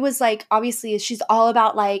Demi was, like, obviously, she's all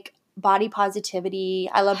about, like, body positivity.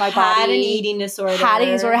 I love my body. Had an eating disorder.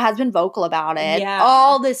 Has been vocal about it. Yeah.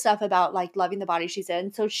 All this stuff about, like, loving the body she's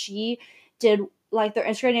in. So she did, like, their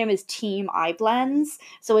Instagram name is Team Eye Blends.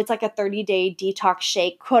 So it's like a 30-day detox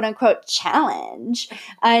shake, quote unquote, challenge.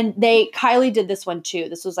 And Kylie did this one too.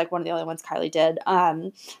 This was, like, one of the only ones Kylie did.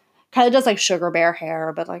 Kylie does, like, sugar bear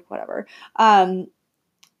hair, but, like, whatever.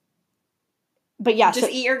 But yeah, Just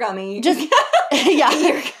eat your gummy. just yeah.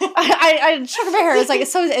 I sugar bear hair is, like,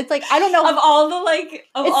 it's like, I don't know. Of all the, like,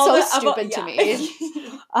 of It's all so the, stupid to me.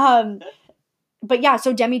 But yeah,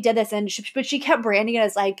 so Demi did this, but she kept branding it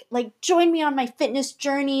as, like, join me on my fitness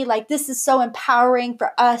journey. Like, this is so empowering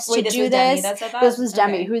for us to do this. This was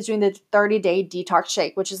Demi who was doing the 30-day detox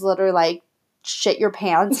shake, which is literally, like, shit your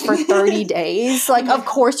pants for 30 days. Like, of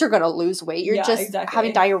course you're gonna lose weight. You're just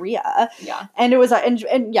having diarrhea. Yeah. And it was,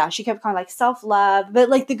 and yeah, she kept calling, like, self-love. But,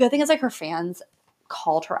 like, the good thing is, like, her fans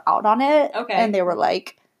called her out on it. Okay. And they were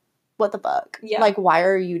like, what the fuck? Yeah. Like, why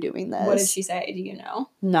are you doing this? What did she say? Do you know?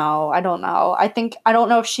 No, I don't know. I don't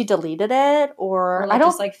know if she deleted it or like, I don't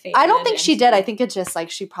just, like, I don't think she into- did. I think it just, like,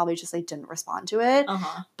 she probably just, like, didn't respond to it.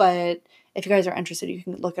 Uh-huh. But if you guys are interested, you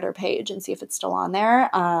can look at her page and see if it's still on there,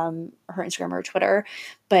 her Instagram or Twitter.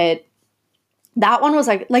 But that one was,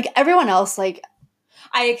 like everyone else, like,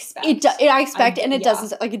 I expect. I expect, and it yeah.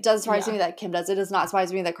 doesn't, like, it does surprise Yeah. me that Kim does it. It does not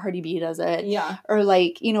surprise me that Cardi B does it. Yeah. Or,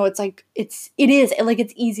 like, you know, it's like, it is, like,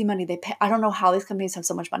 it's easy money. They pay, I don't know how these companies have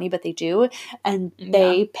so much money, but they do. And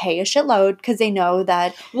they pay a shitload because they know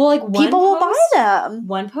that people will buy them.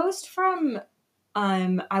 One post from,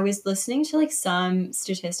 I was listening to, like, some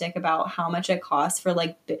statistic about how much it costs for,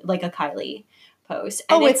 like a Kylie post.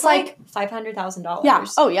 And it's like $500,000. Yeah.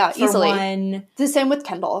 Oh, yeah. For Easily. one. The same with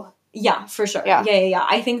Kendall. Yeah, for sure. Yeah. Yeah.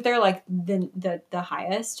 I think they're, like, the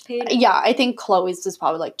highest paid. Yeah, I think Chloe's is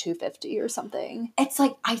probably, like, $250 or something. It's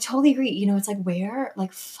like, I totally agree. You know, it's like, where,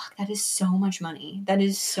 like, fuck, that is so much money. That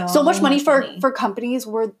is so much money for companies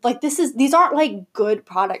where, like, these aren't, like, good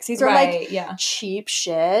products. These are, like, cheap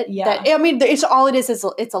shit. Yeah. I mean, it's all it is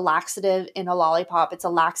it's a laxative in a lollipop. It's a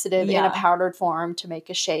laxative in a powdered form to make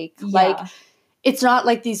a shake. Yeah. Like, it's not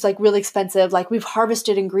like these like really expensive, like we've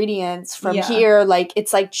harvested ingredients from Yeah. here. Like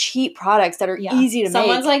it's like cheap products that are easy to make.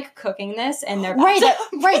 Someone's like cooking this and they're right.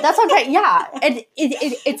 Right. That's what I'm trying. Yeah. And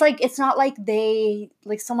it's like, it's not like they,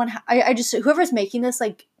 like someone, I just, whoever's making this,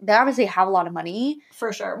 like they obviously have a lot of money.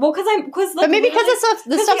 For sure. Well, like, but maybe because the stuff's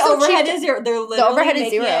the overhead so is zero. They're literally the overhead is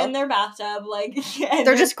making zero. it in their bathtub. Like,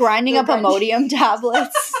 they're just grinding up Imodium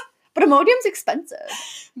tablets. But Imodium's expensive.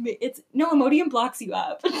 Imodium blocks you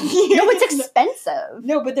up. No, it's expensive.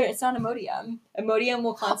 No, but it's not Imodium. Imodium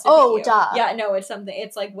will constipate you. Duh. Yeah, no, it's something.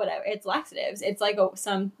 It's like whatever. It's laxatives. It's like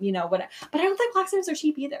some, whatever. But I don't think laxatives are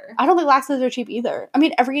cheap either. I don't think laxatives are cheap either. I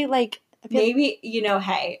mean, maybe,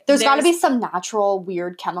 hey. There's got to be some natural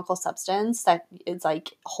weird chemical substance that is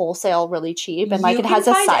like wholesale really cheap and like it has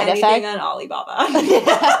a side effect. On Alibaba.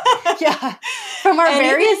 yeah. From our anything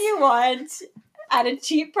various you want at a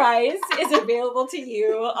cheap price is available to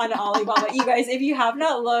you on Alibaba. You guys, if you have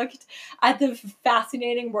not looked at the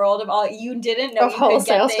fascinating world of you didn't know you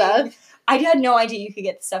wholesale could get stuff. I had no idea you could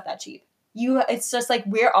get stuff that cheap. It's just like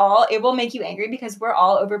it will make you angry because we're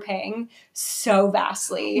all overpaying so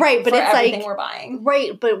vastly, right? But for it's everything like we're buying,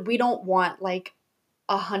 right? But we don't want like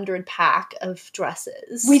 100 pack of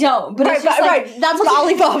dresses. We don't, but it's just right. That's what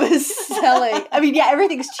Alibaba is selling. I mean, yeah,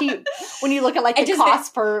 everything's cheap when you look at like the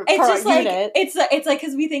cost per just unit. Like, it's like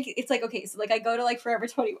because we think it's like okay, so like I go to like Forever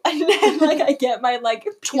 21 and like I get my like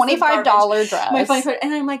 $25 dress, my $25,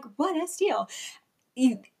 and I'm like, what a steal!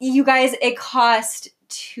 You guys, it cost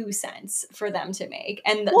 2 cents for them to make,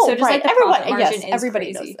 and so just like the profit margin is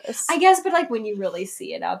everybody crazy. knows this. I guess, but like when you really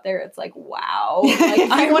see it out there, it's like wow.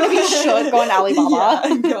 Like, I want to be shook on Alibaba.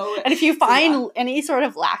 Yeah, and if you find any sort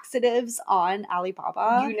of laxatives on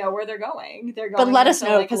Alibaba, you know where they're going. They're going, but let us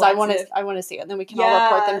know because like, I want to see it. And then we can all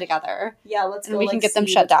report them together. Yeah, let's go. And we can like, get them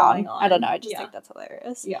shut down. I don't know. I just think that's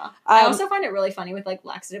hilarious. Yeah, I also find it really funny with like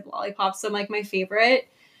laxative lollipops. So like my favorite,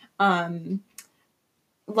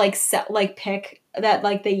 pick that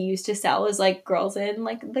like they used to sell is like girls in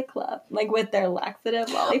like the club, like with their laxative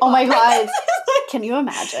lollipop. Oh my god. Can you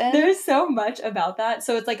imagine? There's so much about that.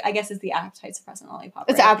 So it's like, I guess it's the appetite suppressant lollipop.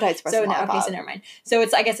 It's appetite suppressant lollipop. Okay, so never mind. So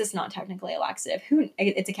I guess it's not technically a laxative.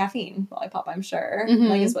 It's a caffeine lollipop, I'm sure. Mm-hmm.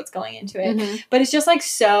 Like is what's going into it. Mm-hmm. But it's just like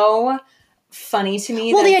so funny to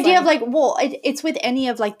me. Well, the idea of like, it's with any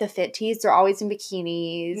of like the fit tees. They're always in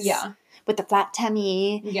bikinis. Yeah. With the flat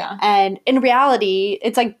tummy. Yeah. And in reality,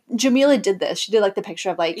 it's like Jamila did this. She did like the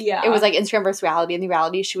picture of like, it was like Instagram versus reality. In the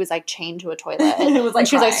reality, she was like chained to a toilet. It was like, and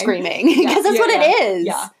she was like screaming. Because that's what it is.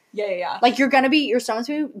 Yeah. Yeah. Like your stomach's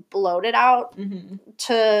going to be bloated out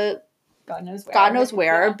to God knows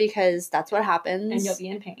where because that's what happens. And you'll be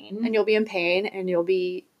in pain. And you'll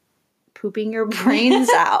be pooping your brains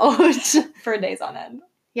out. For days on end.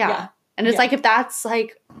 Yeah. And it's like, if that's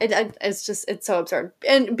like, it's so absurd.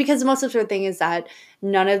 And because the most absurd thing is that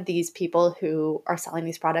none of these people who are selling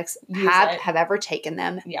these products have ever taken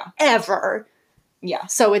them. Yeah. Ever. Yeah.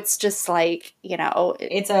 So it's just like,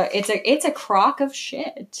 it's a crock of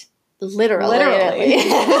shit. Literally.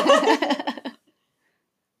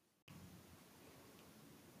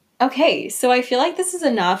 Okay. So I feel like this is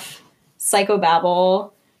enough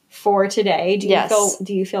psychobabble for today. Do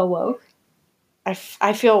you feel woke? I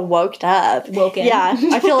feel woked up. Woken. Yeah,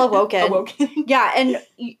 I feel awoken. Awoken. Yeah, and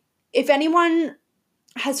if anyone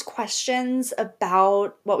has questions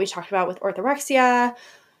about what we talked about with orthorexia,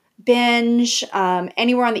 binge,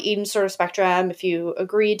 anywhere on the eating disorder spectrum, if you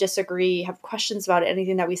agree, disagree, have questions about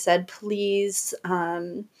anything that we said, please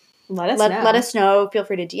let us know. Feel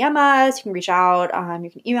free to DM us. You can reach out. You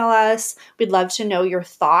can email us. We'd love to know your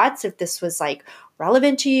thoughts if this was like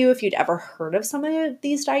relevant to you, if you'd ever heard of some of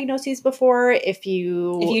these diagnoses before, if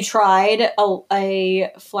you tried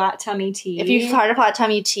a flat tummy tea. If you tried a flat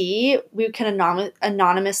tummy tea, we can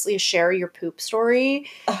anonymously share your poop story.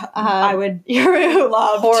 I would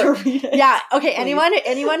love to read it. Yeah. Okay. Please.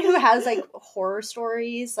 Anyone who has like horror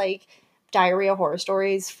stories, like diarrhea horror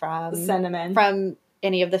stories from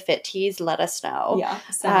any of the fit teas, let us know. Yeah,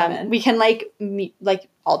 send them in. We can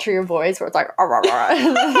alter your voice where it's like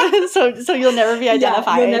so you'll never be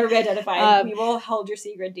identified. Yeah, you'll never be identified. We will hold your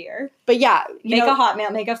secret dear. But yeah, make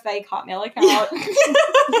a fake Hotmail account.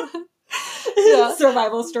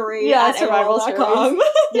 Survival story. Yeah, survival stories.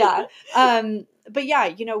 Yeah. But yeah,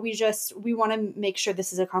 we want to make sure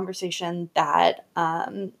this is a conversation that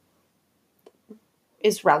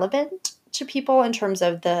is relevant to people in terms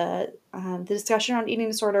of the discussion on eating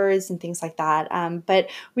disorders and things like that. But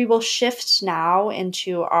we will shift now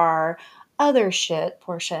into our other shit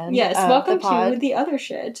portion. Yes, of welcome the pod. to the other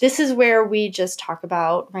shit. This is where we just talk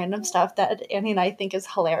about random stuff that Annie and I think is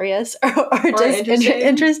hilarious or just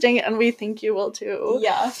interesting, and we think you will too.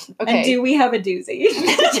 Yeah. Okay. And do we have a doozy? Do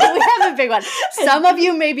we have a big one? Some of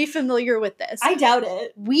you may be familiar with this. I doubt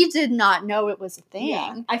it. We did not know it was a thing.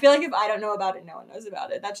 Yeah. I feel like if I don't know about it, no one knows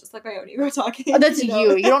about it. That's just like my own ego talking. Oh, that's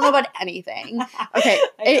you. You don't know about anything. Okay.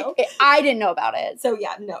 I didn't know about it. So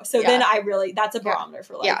yeah, no. So then that's a barometer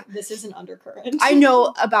for like, this is an undercurrent. I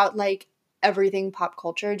know about like everything pop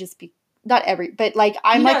culture, not every, but like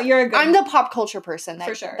I'm I'm the pop culture person that,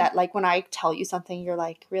 for sure. That like when I tell you something, you're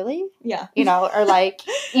like, really? Yeah. You know, or like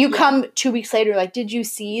you come 2 weeks later, like, did you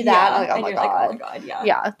see that? Yeah. Like, oh my God. Like, oh my God. Yeah.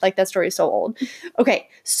 Yeah. Like that story is so old. Okay.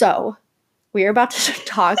 So we're about to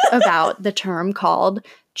talk about the term called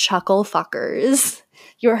chuckle fuckers.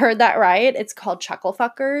 You heard that right? It's called chuckle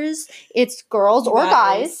fuckers. It's girls or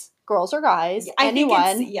guys,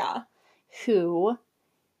 anyone who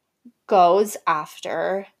goes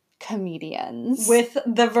after comedians with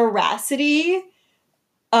the veracity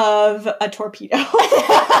of a torpedo.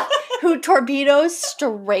 Who torpedoes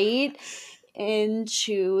straight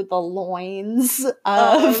into the loins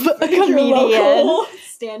of a comedian.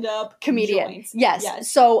 Stand-up comedian. Joints.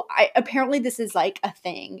 Yes. So apparently this is like a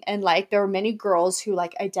thing, and like there were many girls who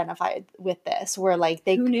like identified with this, where like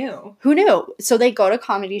they who knew. So they go to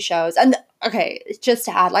comedy shows, and just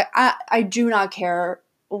to add, like I do not care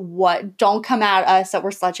what. Don't come at us that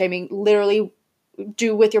we're slut shaming. Literally,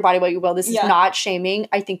 do with your body what you will. This is not shaming.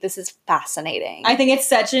 I think this is fascinating. I think it's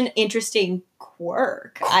such an interesting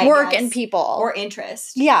quirk in people or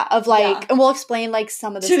interest. Yeah, of like, and we'll explain like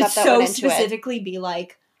some of the stuff that went into specifically be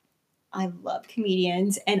like, I love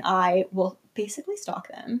comedians and I will basically stalk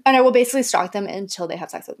them. And I will basically stalk them until they have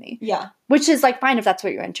sex with me. Yeah. Which is like fine if that's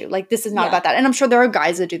what you're into. Like this is not about that. And I'm sure there are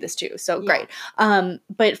guys that do this too. So great.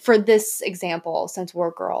 But for this example, since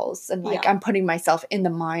we're girls and like I'm putting myself in the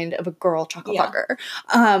mind of a girl chuckle fucker.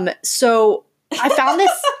 So I found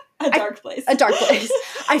this A dark place.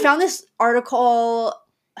 I found this article.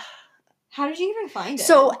 How did you even find it?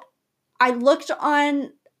 So I looked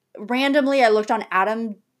on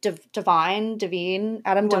Adam Devine's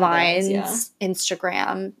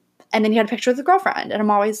Instagram, and then he had a picture with his girlfriend, and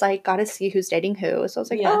I'm always like, gotta see who's dating who. So I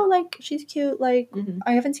was like, oh, like she's cute, like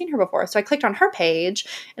I haven't seen her before. So I clicked on her page,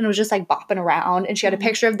 and it was just like bopping around, and she had a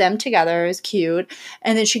picture of them together. It was cute,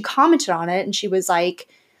 and then she commented on it, and she was like,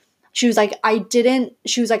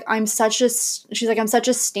 I'm such a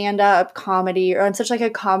stand-up comedy, or I'm such like a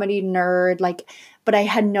comedy nerd, like, but I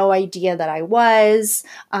had no idea that I was,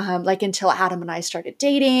 like until Adam and I started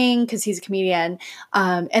dating, because he's a comedian.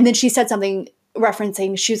 And then she said something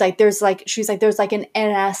referencing, there's like an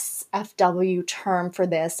NSFW term for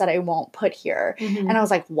this that I won't put here. And I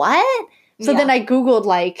was like, what? So then I Googled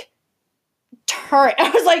like,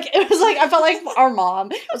 I felt like our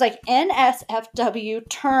mom. It was like NSFW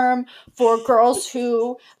term for girls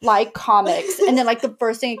who like comics, and then like the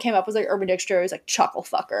first thing that came up was like Urban Dictionary. It was like chuckle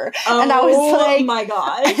fucker, and I was like, oh my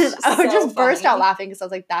god, I just burst out laughing because I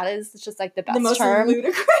was like, that is just like the best term,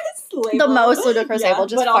 ludicrous label. The most ludicrous label,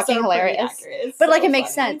 just fucking hilarious. But like it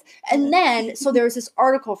makes sense. And then so there was this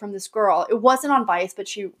article from this girl. It wasn't on Vice, but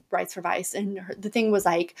she writes for Vice, and the thing was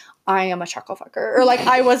like, I am a chuckle fucker, or like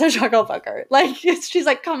I was a chuckle fucker. Like she's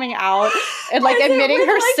like coming out and like admitting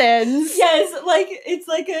her sins. Yes, like it's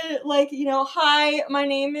like hi, my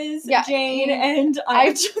name is Jane, and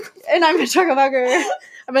I'm a chuckle fucker.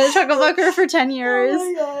 I've been a chuckle fucker for 10 years.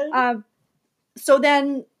 Oh my god. So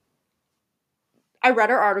then I read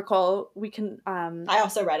her article. We can I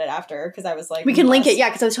also read it after because I was like, we can link it,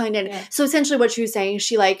 because I was telling you. So essentially what she was saying,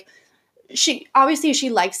 she obviously she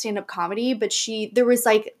likes stand-up comedy, but there was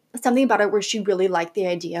like something about it where she really liked the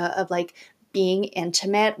idea of like being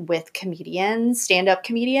intimate with comedians, stand-up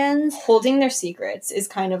comedians. Holding their secrets is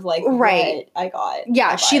kind of like what I got.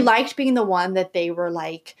 Yeah, she liked being the one that they were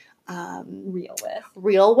like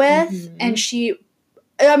real with. And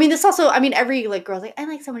every like girl's like, I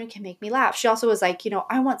like someone who can make me laugh. She also was like,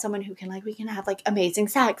 I want someone who can like, we can have like amazing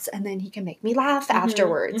sex and then he can make me laugh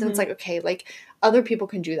afterwards. And it's like, okay, like other people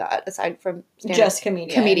can do that aside from just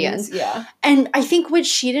comedians. Yeah. And I think what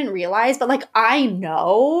she didn't realize, but like I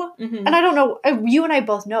know, and I don't know, you and I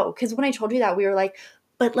both know, because when I told you that, we were like,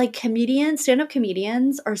 but like stand-up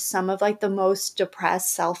comedians are some of like the most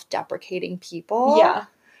depressed, self-deprecating people. Yeah.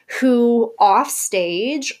 Who off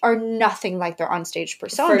stage are nothing like their on stage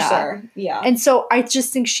persona. For sure. Yeah. And so I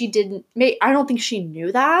just think I don't think she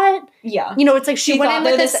knew that. Yeah. It's like she went in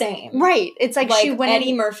with the same. Right. It's like she went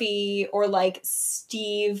Eddie Murphy or like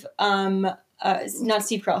Steve not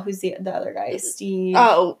Steve Carell, who's the other guy? Steve.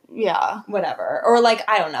 Oh, yeah. Whatever. Or like,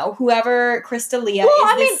 I don't know, whoever, Chris D'Elia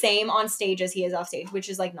is the same on stage as he is off stage, which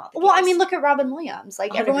is like not the case. Well, I mean, look at Robin Williams,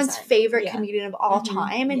 like 100%. Everyone's favorite comedian of all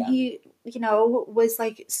time. And he, you know, was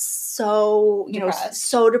like so, you know,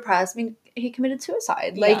 so depressed. I mean, he committed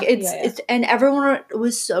suicide. Like it's and everyone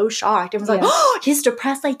was so shocked. It was like, oh, he's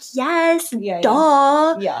depressed. Like, yes,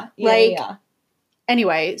 duh.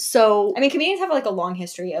 Anyway, so I mean, comedians have like a long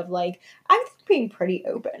history of like I think being pretty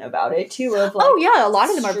open about it too. Of like, a lot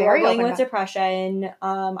of them are very open with depression.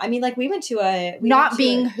 I mean, like we went to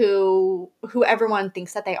who everyone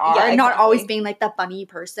thinks that they are, not always being like the funny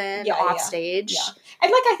person off stage. Yeah, and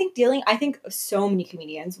like I think so many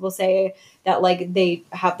comedians will say that like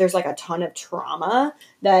there's like a ton of trauma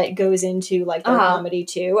that goes into like their comedy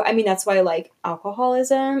too. I mean, that's why like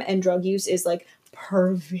alcoholism and drug use is like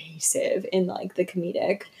pervasive in like the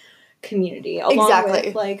comedic community along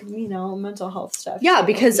with like, you know, mental health stuff. Yeah,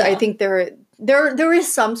 because I think there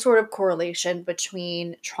is some sort of correlation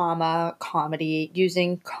between trauma, comedy,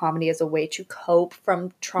 using comedy as a way to cope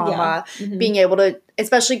from trauma, being able to,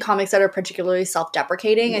 especially comics that are particularly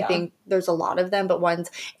self-deprecating. I think there's a lot of them, but ones,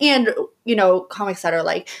 and, you know, comics that are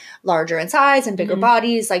like larger in size and bigger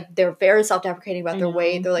bodies, like they're very self-deprecating about their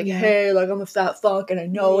weight. They're like, hey, like I'm a fat fuck and I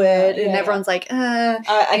know it. And everyone's like, I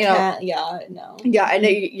can't, no. Yeah, and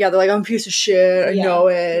they're like, I'm a piece of shit. I know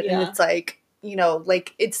it. And it's like, you know,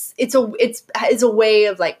 like it's a way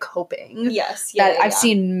of like coping. Yes. That I've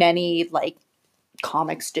seen many like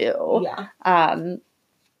comics do. Yeah.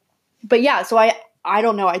 But yeah, so I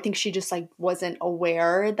don't know. I think she just like wasn't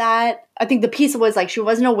aware that, I think the piece was like she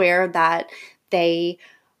wasn't aware that they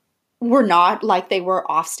were not like they were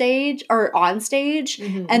off stage or on stage.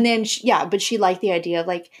 And then but she liked the idea of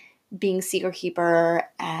like being secret keeper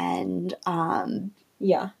and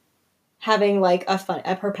having like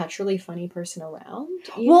a perpetually funny person around.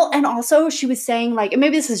 Well, and also she was saying like, and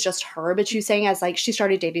maybe this is just her, but she was saying as like she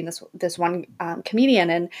started dating this one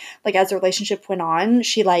comedian, and like as the relationship went on,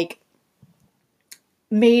 she like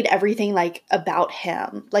made everything like about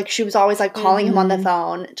him. Like she was always like calling him on the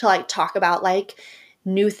phone to like talk about like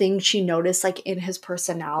new things she noticed like in his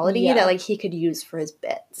personality that like he could use for his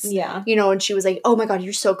bits. Yeah. You know, and she was like, oh my God,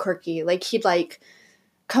 you're so quirky. Like he'd like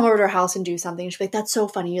come over to her house and do something. She'd be like, that's so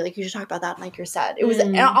funny. Like, you should talk about that in like your set. It was,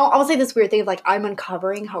 and I'll say this weird thing of like, I'm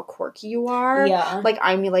uncovering how quirky you are. Yeah. Like,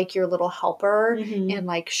 I'm like your little helper and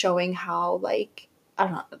like showing how like, I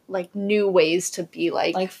don't know, like new ways to be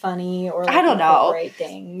like funny or like I don't know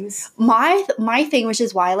things. My thing, which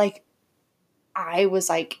is why like I was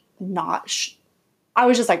like I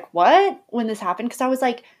was just like, what, when this happened? Because I was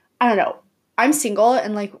like, I don't know, I'm single,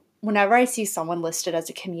 and like whenever I see someone listed as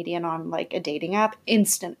a comedian on like a dating app,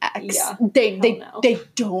 instant X. Yeah. They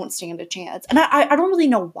don't stand a chance. And I don't really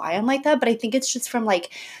know why I'm like that, but I think it's just from like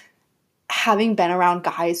having been around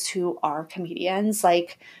guys who are comedians.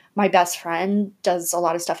 Like my best friend does a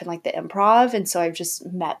lot of stuff in like the improv, and so I've just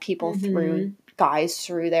met people through guys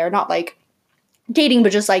through there, not like dating,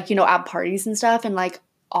 but just like, you know, at parties and stuff. And like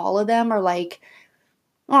all of them are like,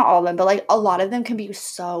 not all of them, but like a lot of them can be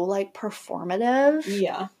so like performative.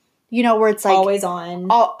 Yeah. You know, where it's like always on,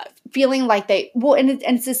 feeling like they, well, and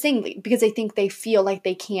it's this thing because I think they feel like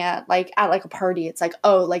they can't, like at like a party, it's like,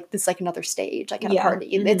 oh, like this is like another stage, like at a party.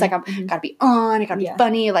 It's like, I'm gotta be on, I gotta be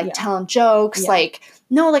funny, like telling jokes, like,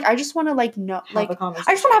 no, like I just want to like know, like I just want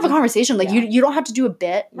to have a conversation. Like you don't have to do a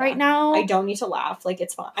bit right now. I don't need to laugh. Like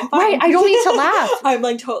it's fine. I'm fine. Right. I don't need to laugh. I'm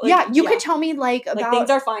like totally. Yeah. You could tell me like about things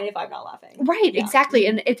are fine if I'm not laughing. Right. Yeah. Exactly.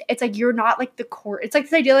 And it's like, you're not like the court. It's like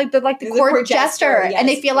this idea like the court jester. Yes, and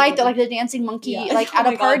they feel like they're like the dancing monkey, like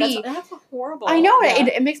at a party. God, that's horrible. I know.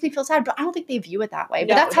 It makes me feel sad, but I don't think they view it that way.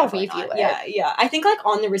 But that's how we view it. Yeah. Yeah. I think like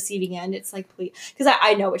on the receiving end, it's like, please, because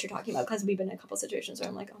I know what you're talking about, because we've been in a couple situations where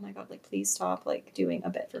I'm like, oh my God, like please stop like doing a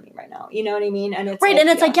bit for me right now. You know what I mean? And it's right, like, and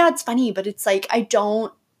it's like, yeah, it's funny, but it's like I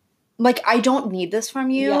don't need this from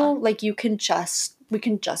you. Yeah. Like we can just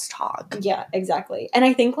talk. Yeah, exactly. And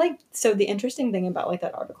I think like, so the interesting thing about like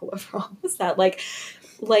that article overall is that like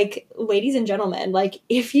ladies and gentlemen, like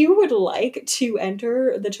if you would like to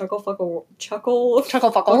enter the chucklefucker the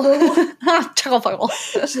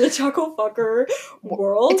chucklefucker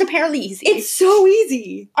world, it's apparently easy. It's so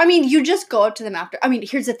easy. I mean, you just go up to them after. I mean,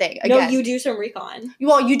 here's the thing. Again, no, you do some recon.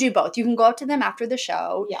 Well, you do both. You can go up to them after the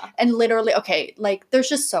show. Yeah. And literally, okay, like there's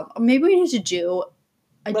just so, maybe we need to do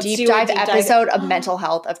Let's deep episode of mental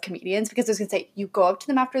health of comedians, because I was going to say, you go up to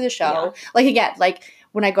them after the show. Yeah. Like, again, like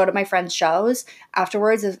when I go to my friends' shows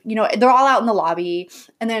afterwards, is, you know, they're all out in the lobby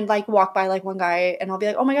and then like walk by like one guy and I'll be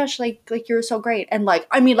like, oh my gosh, like you're so great. And like,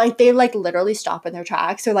 I mean, like they like literally stop in their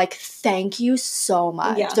tracks. They're like, thank you so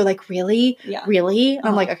much. Yeah. They're like, really? Yeah. Really? And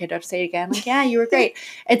I'm like, okay, do I have to say it again? Like, yeah, you were great.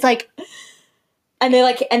 It's like, and they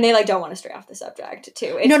like don't want to stray off the subject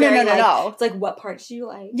too. It's no. It's like, what part did you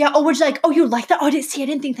like? Yeah. Oh, which like, oh, you like that? Oh, I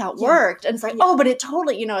didn't think that worked. And it's like, oh, but it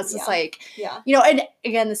totally, you know, it's just like, you know, and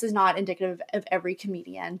again, this is not indicative of every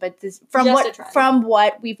comedian, but this from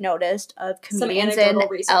what we've noticed of comedians in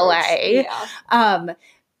LA. Yeah.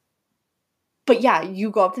 But yeah,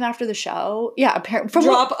 you go up to them after the show. Yeah, apparently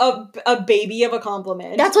drop a baby of a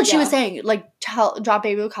compliment. That's what she was saying. Like, drop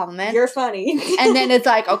baby of a compliment. You're funny. And then it's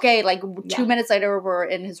like, okay, like 2 minutes later, we're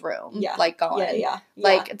in his room. Yeah. Like, going. Yeah.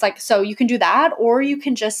 Like, it's like, so you can do that, or you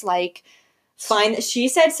can just like find. She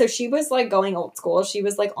said so. She was like going old school. She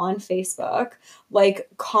was like on Facebook, like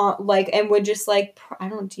and would just like I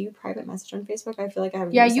don't know. Do you private message on Facebook? I feel like I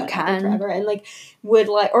haven't. Yeah, you can. Forever, and like would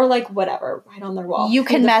like or like whatever right on their wall. You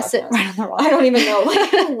can message right on their wall. I don't even know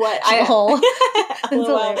like what I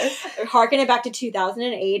harken it back to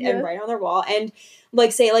 2008 and right on their wall and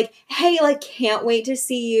like say like, hey, like can't wait to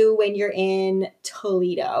see you when you're in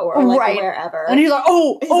Toledo or like wherever. And he's like,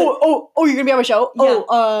 oh, you're gonna be on my show. Yeah.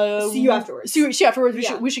 Oh, see you afterwards. See you afterwards.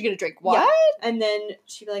 We should get a drink. What? Yeah. And then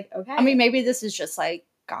she'd be like, okay. I mean, maybe this is just like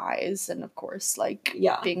guys, and of course, like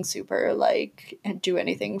being super like and do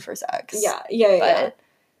anything for sex. Yeah.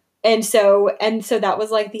 And so that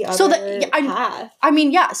was like the other path. I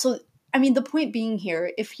mean, yeah. So. I mean, the point being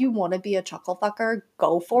here, if you want to be a chuckle fucker,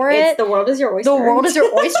 go for it. The world is your oyster. The world is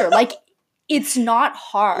your oyster. Like, it's not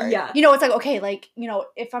hard. Yeah. You know, it's like, okay, like, you know,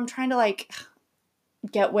 if I'm trying to, like,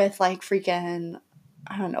 get with, like, freaking,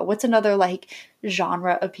 I don't know, what's another, like,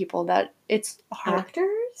 genre of people that it's hard?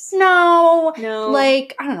 Actors? No.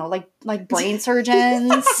 Like, I don't know, like brain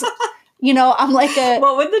surgeons. You know, I'm like a...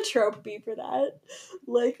 What would the trope be for that?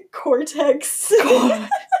 Like, cortex.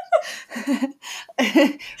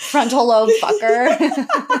 Frontal lobe fucker.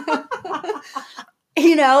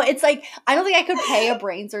 You know, it's like, I don't think I could pay a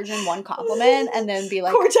brain surgeon one compliment and then be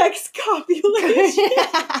like... Cortex copulation.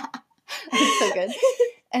 That's so good.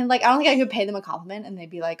 And like, I don't think I could pay them a compliment and they'd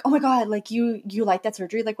be like, oh my God, like you like that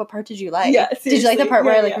surgery? Like, what part did you like? Yeah, seriously. Did you like the part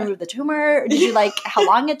where I like removed the tumor? Or did you like how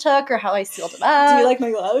long it took or how I sealed it up? Do you like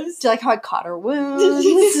my gloves? Do you like how I caught her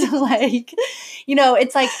wounds? Like, you know,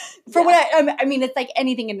 it's like, for what I mean, it's like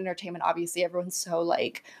anything in entertainment, obviously. Everyone's so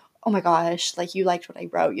like, oh my gosh, like you liked what I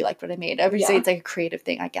wrote, you liked what I made. Obviously, it's like a creative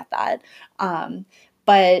thing. I get that.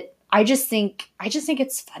 But I just think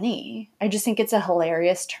it's funny. I just think it's a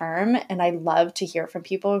hilarious term, and I love to hear from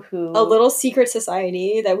people who a little secret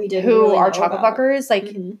society that we did who really are chuckle fuckers.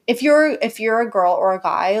 Like if you're a girl or a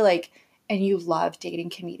guy, like, and you love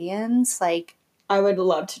dating comedians, like I would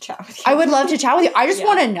love to chat with you. I would love to chat with you. I just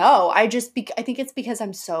want to know. I think it's because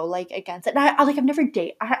I'm so like against it. And I've never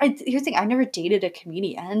dated. Here's the thing. I've never dated a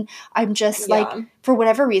comedian. I'm just like, for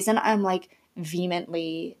whatever reason, I'm like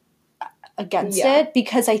vehemently against it,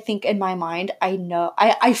 because I think in my mind,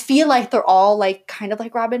 I feel like they're all like kind of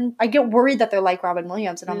like Robin. I get worried that they're like Robin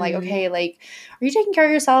Williams, and I'm like, okay, like, are you taking care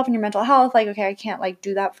of yourself and your mental health? Like, okay, I can't like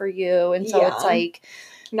do that for you. And so it's like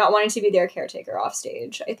not wanting to be their caretaker off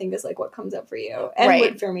stage, I think is like what comes up for you, and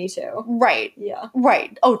would for me too. Right. Yeah.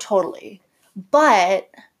 Right. Oh, totally. But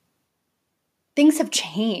things have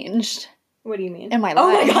changed. What do you mean? In my life.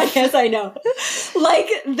 Oh my God, yes, I know. Like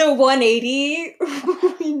the 180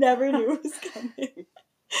 we never knew was coming.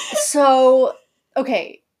 So,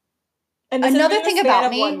 okay. And another thing about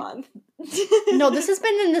me. 1 month. No, this has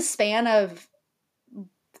been in the span of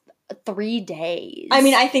 3 days. I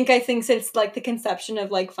mean, I think since like the conception of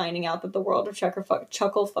like finding out that the world of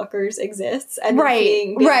chuckle fuckers exists, and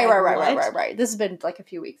right. This has been like a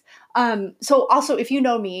few weeks. So also, if you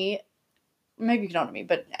know me, maybe you don't know me,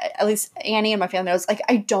 but at least Annie and my family knows, like,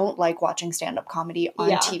 I don't like watching stand-up comedy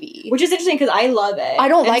on TV. Which is interesting because I love it. I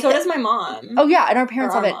don't like it. So does my mom. Oh, yeah, and our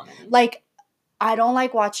parents love it. Like, I don't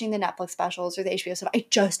like watching the Netflix specials or the HBO stuff. I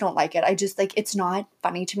just don't like it. I just, like, it's not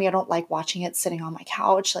funny to me. I don't like watching it sitting on my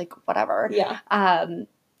couch, like, whatever. Yeah.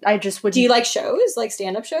 I just would... Do you like shows? Like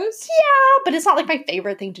stand-up shows? Yeah, but it's not, like, my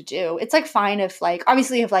favorite thing to do. It's, like, fine if, like,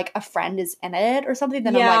 obviously if, like, a friend is in it or something,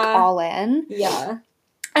 then I'm, like, all in. Yeah.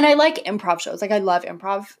 And I like improv shows. Like, I love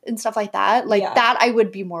improv and stuff like that. Like, that I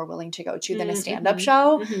would be more willing to go to than a stand-up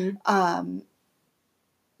show.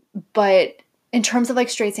 But in terms of, like,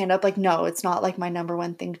 straight stand-up, like, no, it's not, like, my number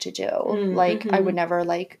one thing to do. Like, I would never,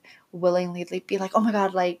 like, willingly be like, oh, my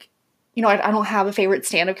God, like, you know, I don't have a favorite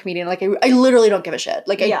stand-up comedian. Like, I literally don't give a shit.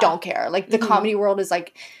 Like, I don't care. Like, the comedy world is,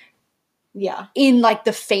 like, Yeah. in like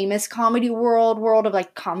the famous comedy world of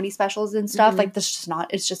like comedy specials and stuff. Mhm. Like that's just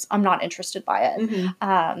not, it's just, I'm not interested by it.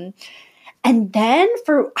 Mhm. And then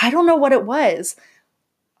I don't know what it was,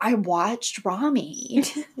 I watched Rami.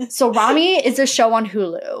 So Rami is a show on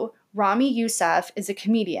Hulu. Rami Youssef is a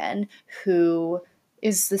comedian who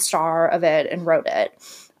is the star of it and wrote it.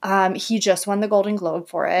 He just won the Golden Globe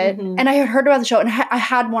for it. Mhm. And I had heard about the show, and I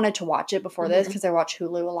had wanted to watch it before this Mhm. because I watch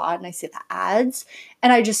Hulu a lot and I see the ads.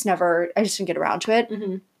 And I just didn't get around to it.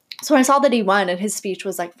 Mhm. So when I saw that he won and his speech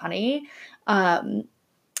was like funny, and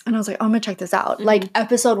I was like, oh, I'm gonna check this out. Mhm. Like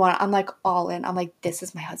episode 1, I'm like all in. I'm like, this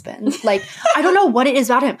is my husband. Like, I don't know what it is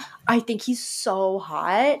about him. I think he's so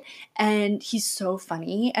hot and he's so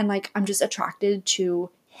funny. And like, I'm just attracted to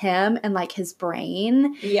him and like his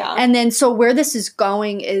brain. Yeah. And then so where this is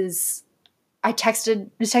going is I was texting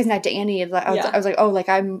that to Annie. I was like, oh, like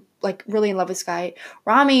I'm like really in love with this guy,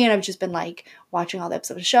 Rami, and I've just been like watching all the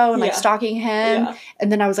episodes of the show and like stalking him. Yeah.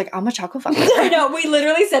 And then I was like, I'm a chocolate fucker. I know, we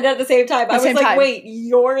literally said it at the same time. I was like, wait,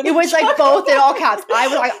 you're the It was like both in all caps. I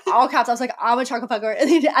was like all caps. I was like, I'm a chocolate fucker. And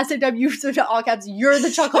then SW said all caps, you're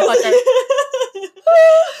the chocolate fucker.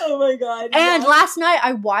 Oh my god. And last night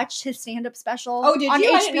I watched his stand-up special on HBO. I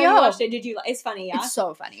didn't know you watched it. Did you? It's funny, yeah. It's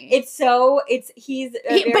so funny. He's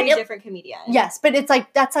a very different comedian. Yes, but it's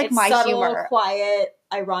like that's like it's my subtle, humor. Quiet,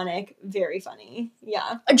 ironic, very funny.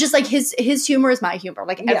 Yeah. Just like his humor is my humor.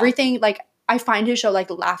 Like everything, like I find his show like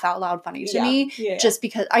laugh out loud funny to me. Yeah. Just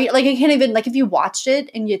because I can't even like if you watched it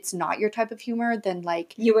and it's not your type of humor, then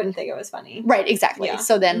like you wouldn't think it was funny. Right, exactly. Yeah.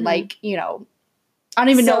 So then like, you know, I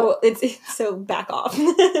don't even know. So back off.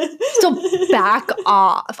 So back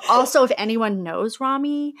off. Also, if anyone knows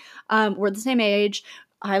Rami, we're the same age.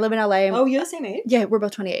 I live in LA. Oh, you're the same age? Yeah, we're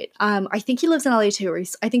both 28. I think he lives in LA too.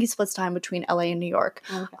 I think he splits time between LA and New York.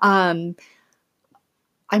 Okay.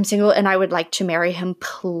 I'm single and I would like to marry him,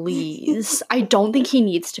 please. I don't think he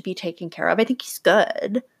needs to be taken care of. I think he's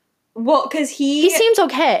good. Well, because he seems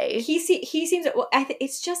okay. He seems well.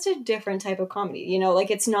 It's just a different type of comedy, you know. Like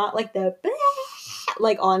it's not like the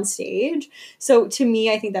like on stage. So to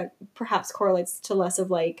me, I think that perhaps correlates to less of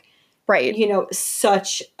like, right, you know,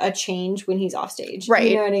 such a change when he's off stage. Right,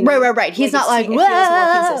 you know what I mean? Right. He's not like,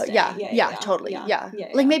 whoa. Yeah, totally. Yeah.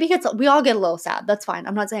 Like maybe we all get a little sad. That's fine.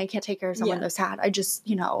 I'm not saying I can't take care of someone that's sad. I just,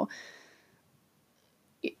 you know,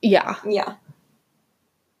 yeah.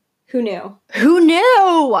 Who knew? Who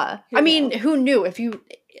knew? If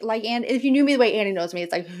you knew me the way Annie knows me,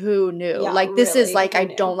 it's like, who knew? Yeah, like, this really, is like, I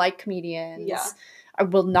don't like comedians. Yeah. I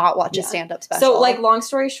will not watch a stand-up special. So, like, long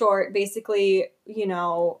story short, basically, you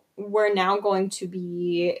know, we're now going to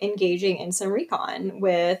be engaging in some recon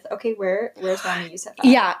with, okay, where's Rami Youssef at?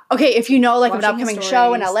 Yeah. Okay, if you know, like, an upcoming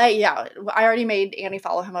show in LA, I already made Annie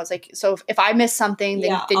follow him. I was like, so if I miss something,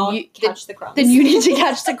 then you catch the crumbs. Then you need to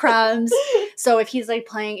catch the crumbs. So if he's, like,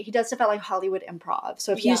 he does stuff at, like, Hollywood Improv.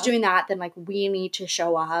 So if he's doing that, then, like, we need to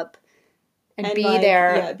show up and be like,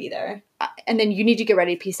 there. Yeah, be there. And then you need to get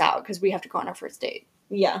ready to peace out because we have to go on our first date.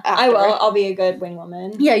 Yeah, after. I will. I'll be a good wing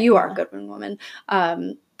woman. Yeah, you are a good wing woman.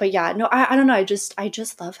 But yeah, no, I don't know. I just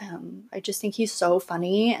love him. I just think he's so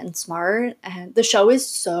funny and smart, and the show is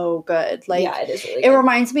so good. Like, yeah, it is really good. It good.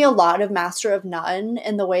 Reminds me a lot of Master of None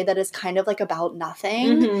in the way that it's kind of like about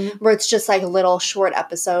nothing, where it's just like little short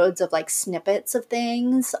episodes of like snippets of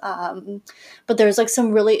things. But there's like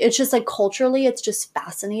some really, it's just like culturally, it's just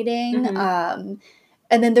fascinating.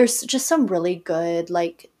 And then there's just some really good,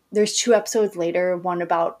 like, there's 2 episodes later, one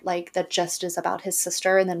about like that just is about his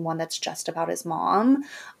sister, and then one that's just about his mom,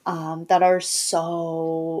 that are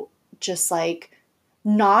so just like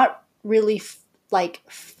not really like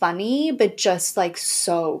funny, but just like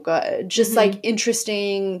so good, just like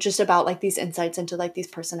interesting, just about like these insights into like these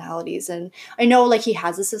personalities. And I know like he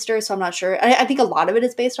has a sister, so I'm not sure. I think a lot of it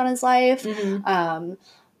is based on his life,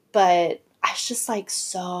 but it's just like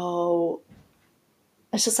so.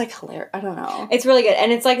 It's just like hilarious. I don't know. It's really good.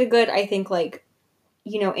 And it's like a good, I think, like,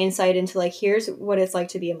 you know, insight into like, here's what it's like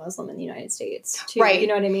to be a Muslim in the United States too. Right. You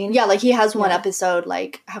know what I mean? Yeah. Like he has one episode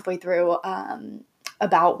like halfway through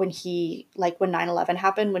about when 9/11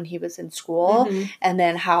 happened when he was in school, and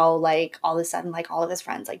then how like all of a sudden like all of his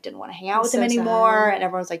friends like didn't want to hang out with him anymore, and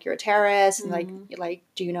everyone's like, you're a terrorist, and like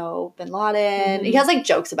do you know Bin Laden? He has like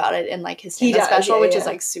jokes about it in like his stand-up special, which is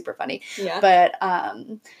like super funny. Yeah. But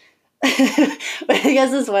but I guess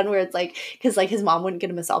this one where it's like, because like his mom wouldn't get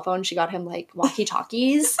him a cell phone, she got him like walkie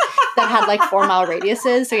talkies that had like 4-mile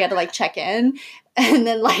radiuses, so he had to like check in. And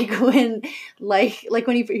then like when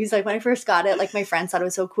he's like, when I first got it, like my friends thought it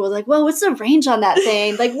was so cool. Like, whoa, what's the range on that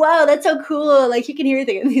thing? Like, whoa, that's so cool. Like you can hear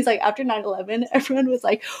everything. And he's like, after 9/11, everyone was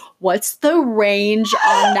like, what's the range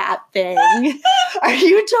on that thing? Are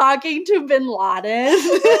you talking to Bin Laden?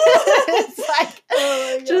 It's like,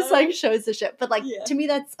 just like shows the shit. But like, to me,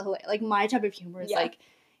 that's like my type of humor is like,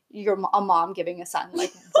 you're a mom giving a son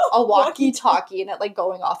like a walkie-talkie and it like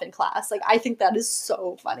going off in class. Like I think that is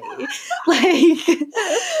so funny, like because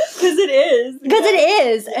it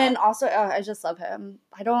is. And also I just love him.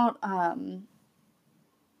 I don't know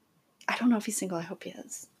if he's single. I hope he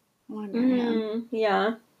is. I want to marry him.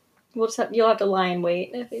 Yeah, you'll have to lie in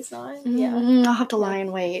wait if he's not. I'll have to lie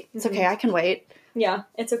in wait. It's okay, I can wait. Yeah,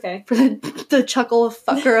 it's okay. For the chuckle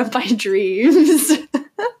fucker of my dreams.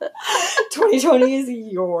 2020 is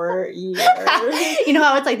your year. You know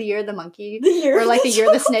how it's like the year of the monkey? Or like the year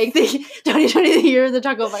of the snake? 2020, the year of the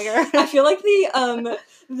chuckle fucker. I feel like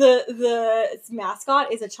the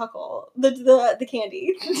mascot is a chuckle. The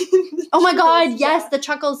candy. Oh my god, yes, the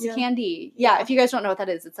Chuckles candy. Yeah, if you guys don't know what that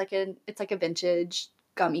is, it's like a vintage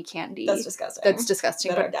gummy candy. That's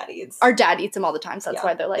disgusting. But our dad eats. Our dad eats them all the time, so that's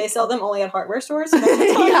why they're like... They sell them only at hardware stores, so I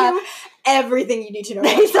can tell you everything you need to know.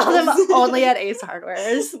 They sell them only at Ace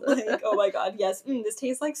Hardware's. Like, oh my god, yes. This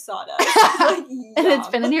tastes like sawdust. Like, and it's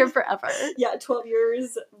been in here forever. Yeah, 12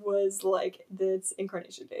 years was like its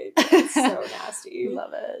incarnation date. It's so nasty.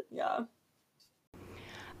 Love it. Yeah.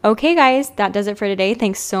 Okay, guys, that does it for today.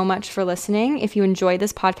 Thanks so much for listening. If you enjoyed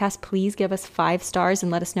this podcast, please give us 5 stars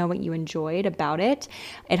and let us know what you enjoyed about it.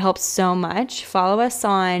 It helps so much. Follow us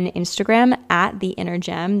on Instagram at The Inner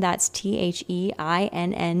Gem. That's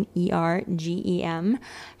THEINNERGEM.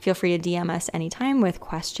 Feel free to DM us anytime with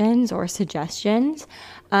questions or suggestions.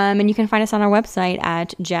 And you can find us on our website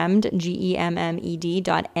at gemmed,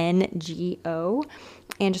 GEMMED.NGO.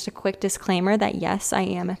 And just a quick disclaimer that yes, I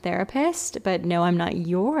am a therapist, but no, I'm not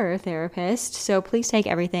your therapist. So please take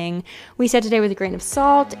everything we said today with a grain of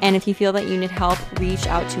salt. And if you feel that you need help, reach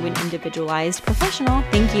out to an individualized professional.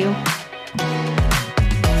 Thank you.